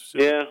 I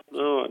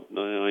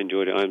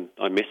enjoyed it.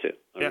 I miss it.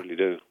 I really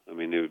do. I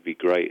mean, it would be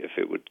great if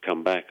it would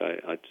come back.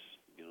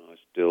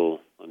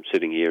 I'm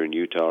sitting here in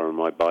Utah, and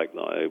my bike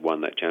that I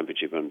won that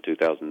championship in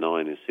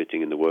 2009 is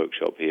sitting in the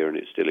workshop here, and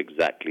it's still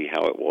exactly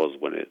how it was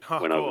when it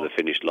went over the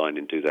finish line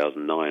in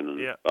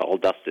 2009. But I'll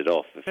dust it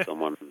off if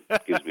someone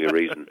gives me a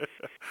reason.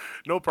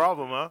 No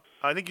problem, huh?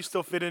 I think you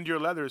still fit into your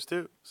leathers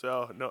too,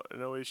 so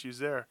no issues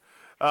there.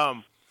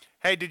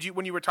 Hey,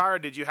 when you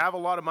retired, did you have a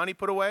lot of money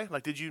put away?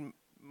 Like, did you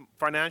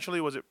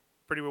financially, was it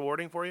pretty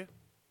rewarding for you?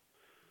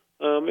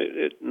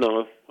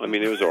 No, I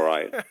mean, it was all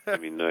right. I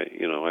mean,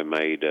 I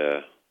made.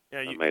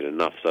 I made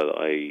enough so that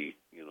I'm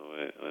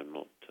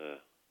not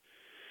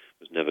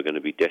was never going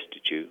to be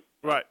destitute.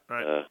 Right.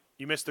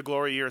 You missed the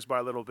glory years by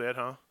a little bit,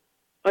 huh?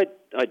 I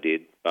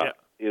did, but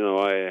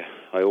I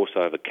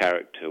also have a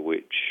character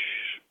which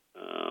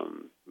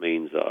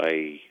means that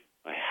I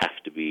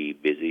have to be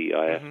busy.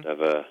 I have to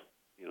have I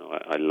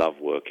love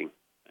working,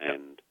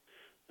 and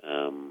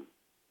I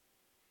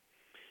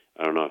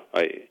don't know.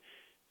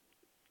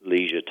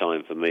 Leisure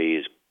time for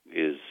me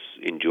is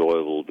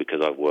enjoyable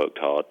because I've worked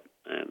hard.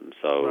 And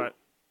so,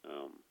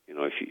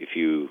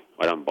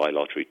 I don't buy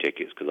lottery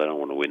tickets because I don't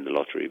want to win the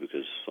lottery,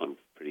 because I'm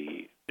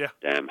pretty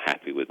damn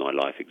happy with my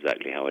life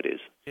exactly how it is.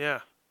 Yeah.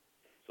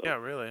 So. Yeah,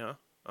 really, huh?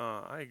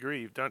 I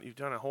agree. You've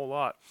done a whole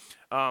lot.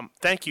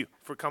 Thank you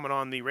for coming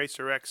on the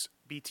RacerX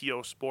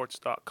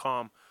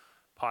BTOsports.com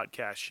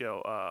podcast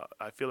show.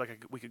 I feel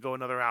like we could go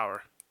another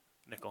hour,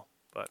 Nicoll,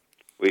 but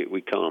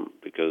we can't,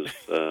 because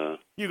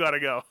you gotta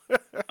go.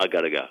 I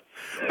gotta go.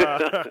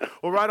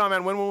 Well, right on,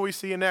 man. When will we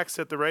see you next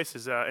at the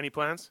races? Any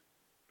plans?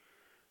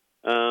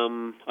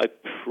 I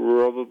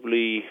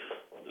probably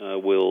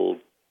will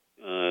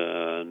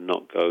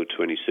not go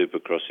to any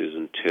Supercrosses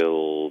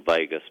until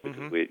Vegas,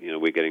 because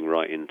we're getting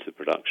right into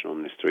production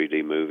on this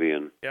 3D movie,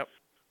 and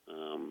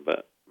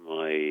but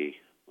my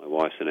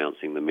wife's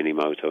announcing the mini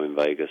moto in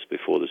Vegas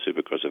before the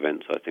Supercross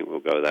event, so I think we'll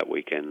go that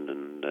weekend.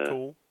 And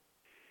cool.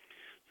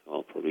 So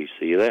I'll probably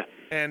see you there.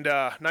 And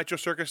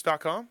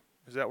NitroCircus.com,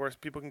 is that where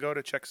people can go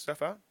to check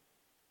stuff out?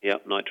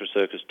 Yep,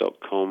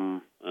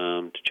 NitroCircus.com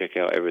to check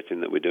out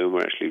everything that we're doing.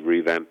 We're actually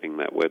revamping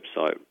that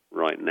website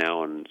right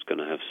now, and it's going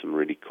to have some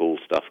really cool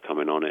stuff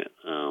coming on it,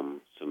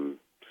 some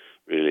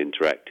really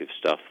interactive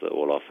stuff that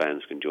all our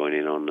fans can join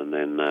in on, and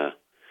then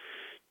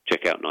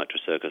check out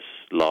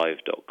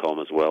NitroCircusLive.com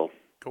as well.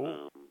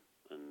 Cool.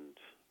 And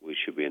we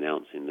should be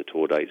announcing the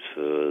tour dates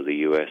for the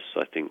US,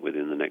 I think,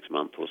 within the next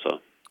month or so.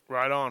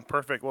 Right on.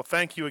 Perfect. Well,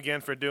 thank you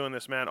again for doing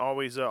this, man.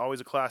 Always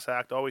a class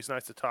act. Always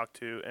nice to talk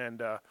to.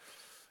 And, a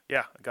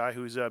guy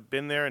who's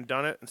been there and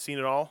done it and seen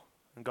it all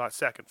and got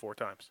second 4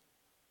 times.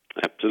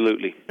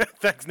 Absolutely.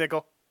 Thanks,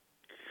 Nicoll.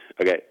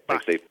 Okay. Bye.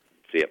 Thanks, Steve.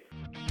 See ya.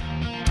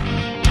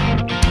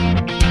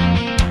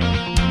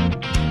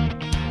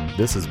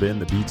 This has been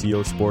the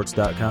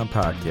BTOsports.com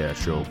podcast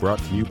show brought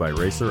to you by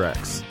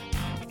RacerX.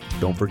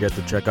 Don't forget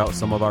to check out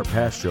some of our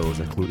past shows,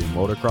 including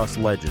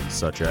motocross legends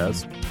such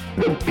as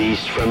The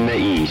Beast from the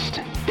East,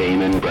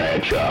 Damon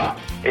Bradshaw.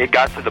 It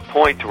got to the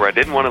point to where I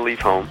didn't want to leave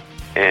home,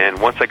 and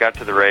once I got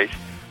to the race,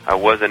 I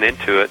wasn't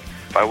into it.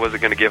 If I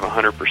wasn't going to give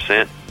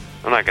 100%,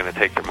 I'm not going to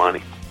take their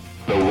money.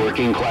 The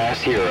Working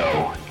Class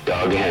Hero,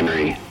 Doug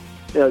Henry.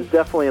 It was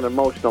definitely an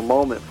emotional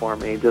moment for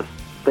me, just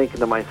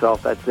thinking to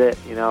myself, that's it,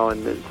 you know,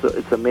 and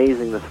it's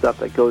amazing the stuff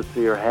that goes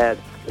through your head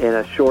in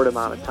a short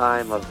amount of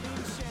time of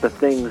the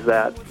things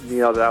that, you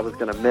know, that I was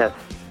going to miss.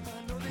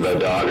 The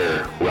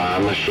Dogger,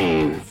 Ron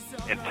Lachine.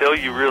 Until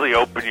you really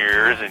open your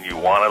ears and you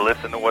want to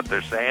listen to what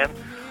they're saying,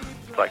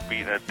 it's like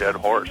beating a dead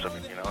horse. I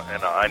mean, you know,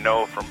 and I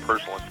know from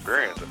personal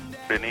experience,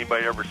 did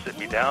anybody ever sit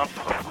me down?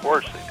 Of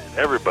course they did.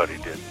 Everybody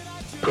did.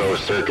 Pro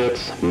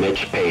Circuits,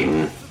 Mitch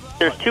Payton.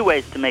 There's two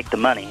ways to make the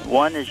money.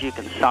 One is you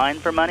can sign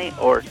for money,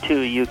 or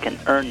two, you can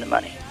earn the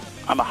money.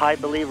 I'm a high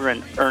believer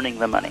in earning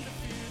the money.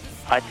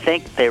 I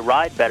think they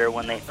ride better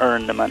when they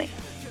earn the money.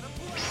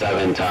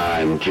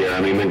 7-time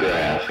Jeremy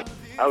McGrath.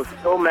 I was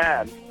so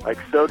mad, like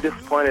so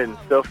disappointed and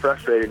so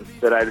frustrated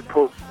that I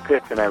pulled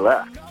picks and I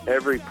left.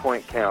 Every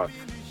point counts.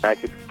 I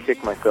could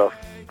kick myself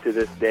to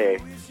this day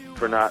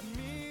for not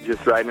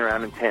just riding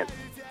around in tents.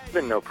 It's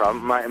been no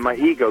problem. My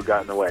ego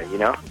got in the way, you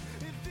know?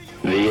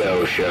 The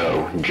O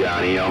Show,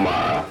 Johnny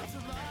O'Mara.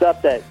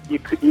 Stuff that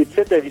you'd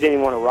sit there if you didn't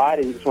even want to ride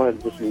it, you just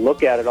wanted to just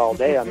look at it all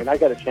day. I mean, I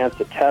got a chance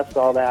to test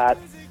all that.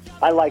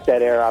 I like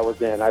that era I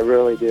was in. I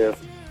really do.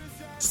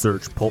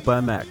 Search Pulp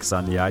MX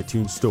on the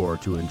iTunes Store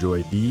to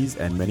enjoy these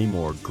and many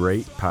more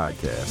great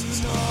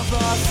podcasts.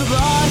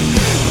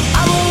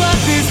 I won't let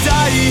this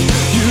die.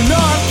 You know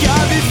I've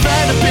got this.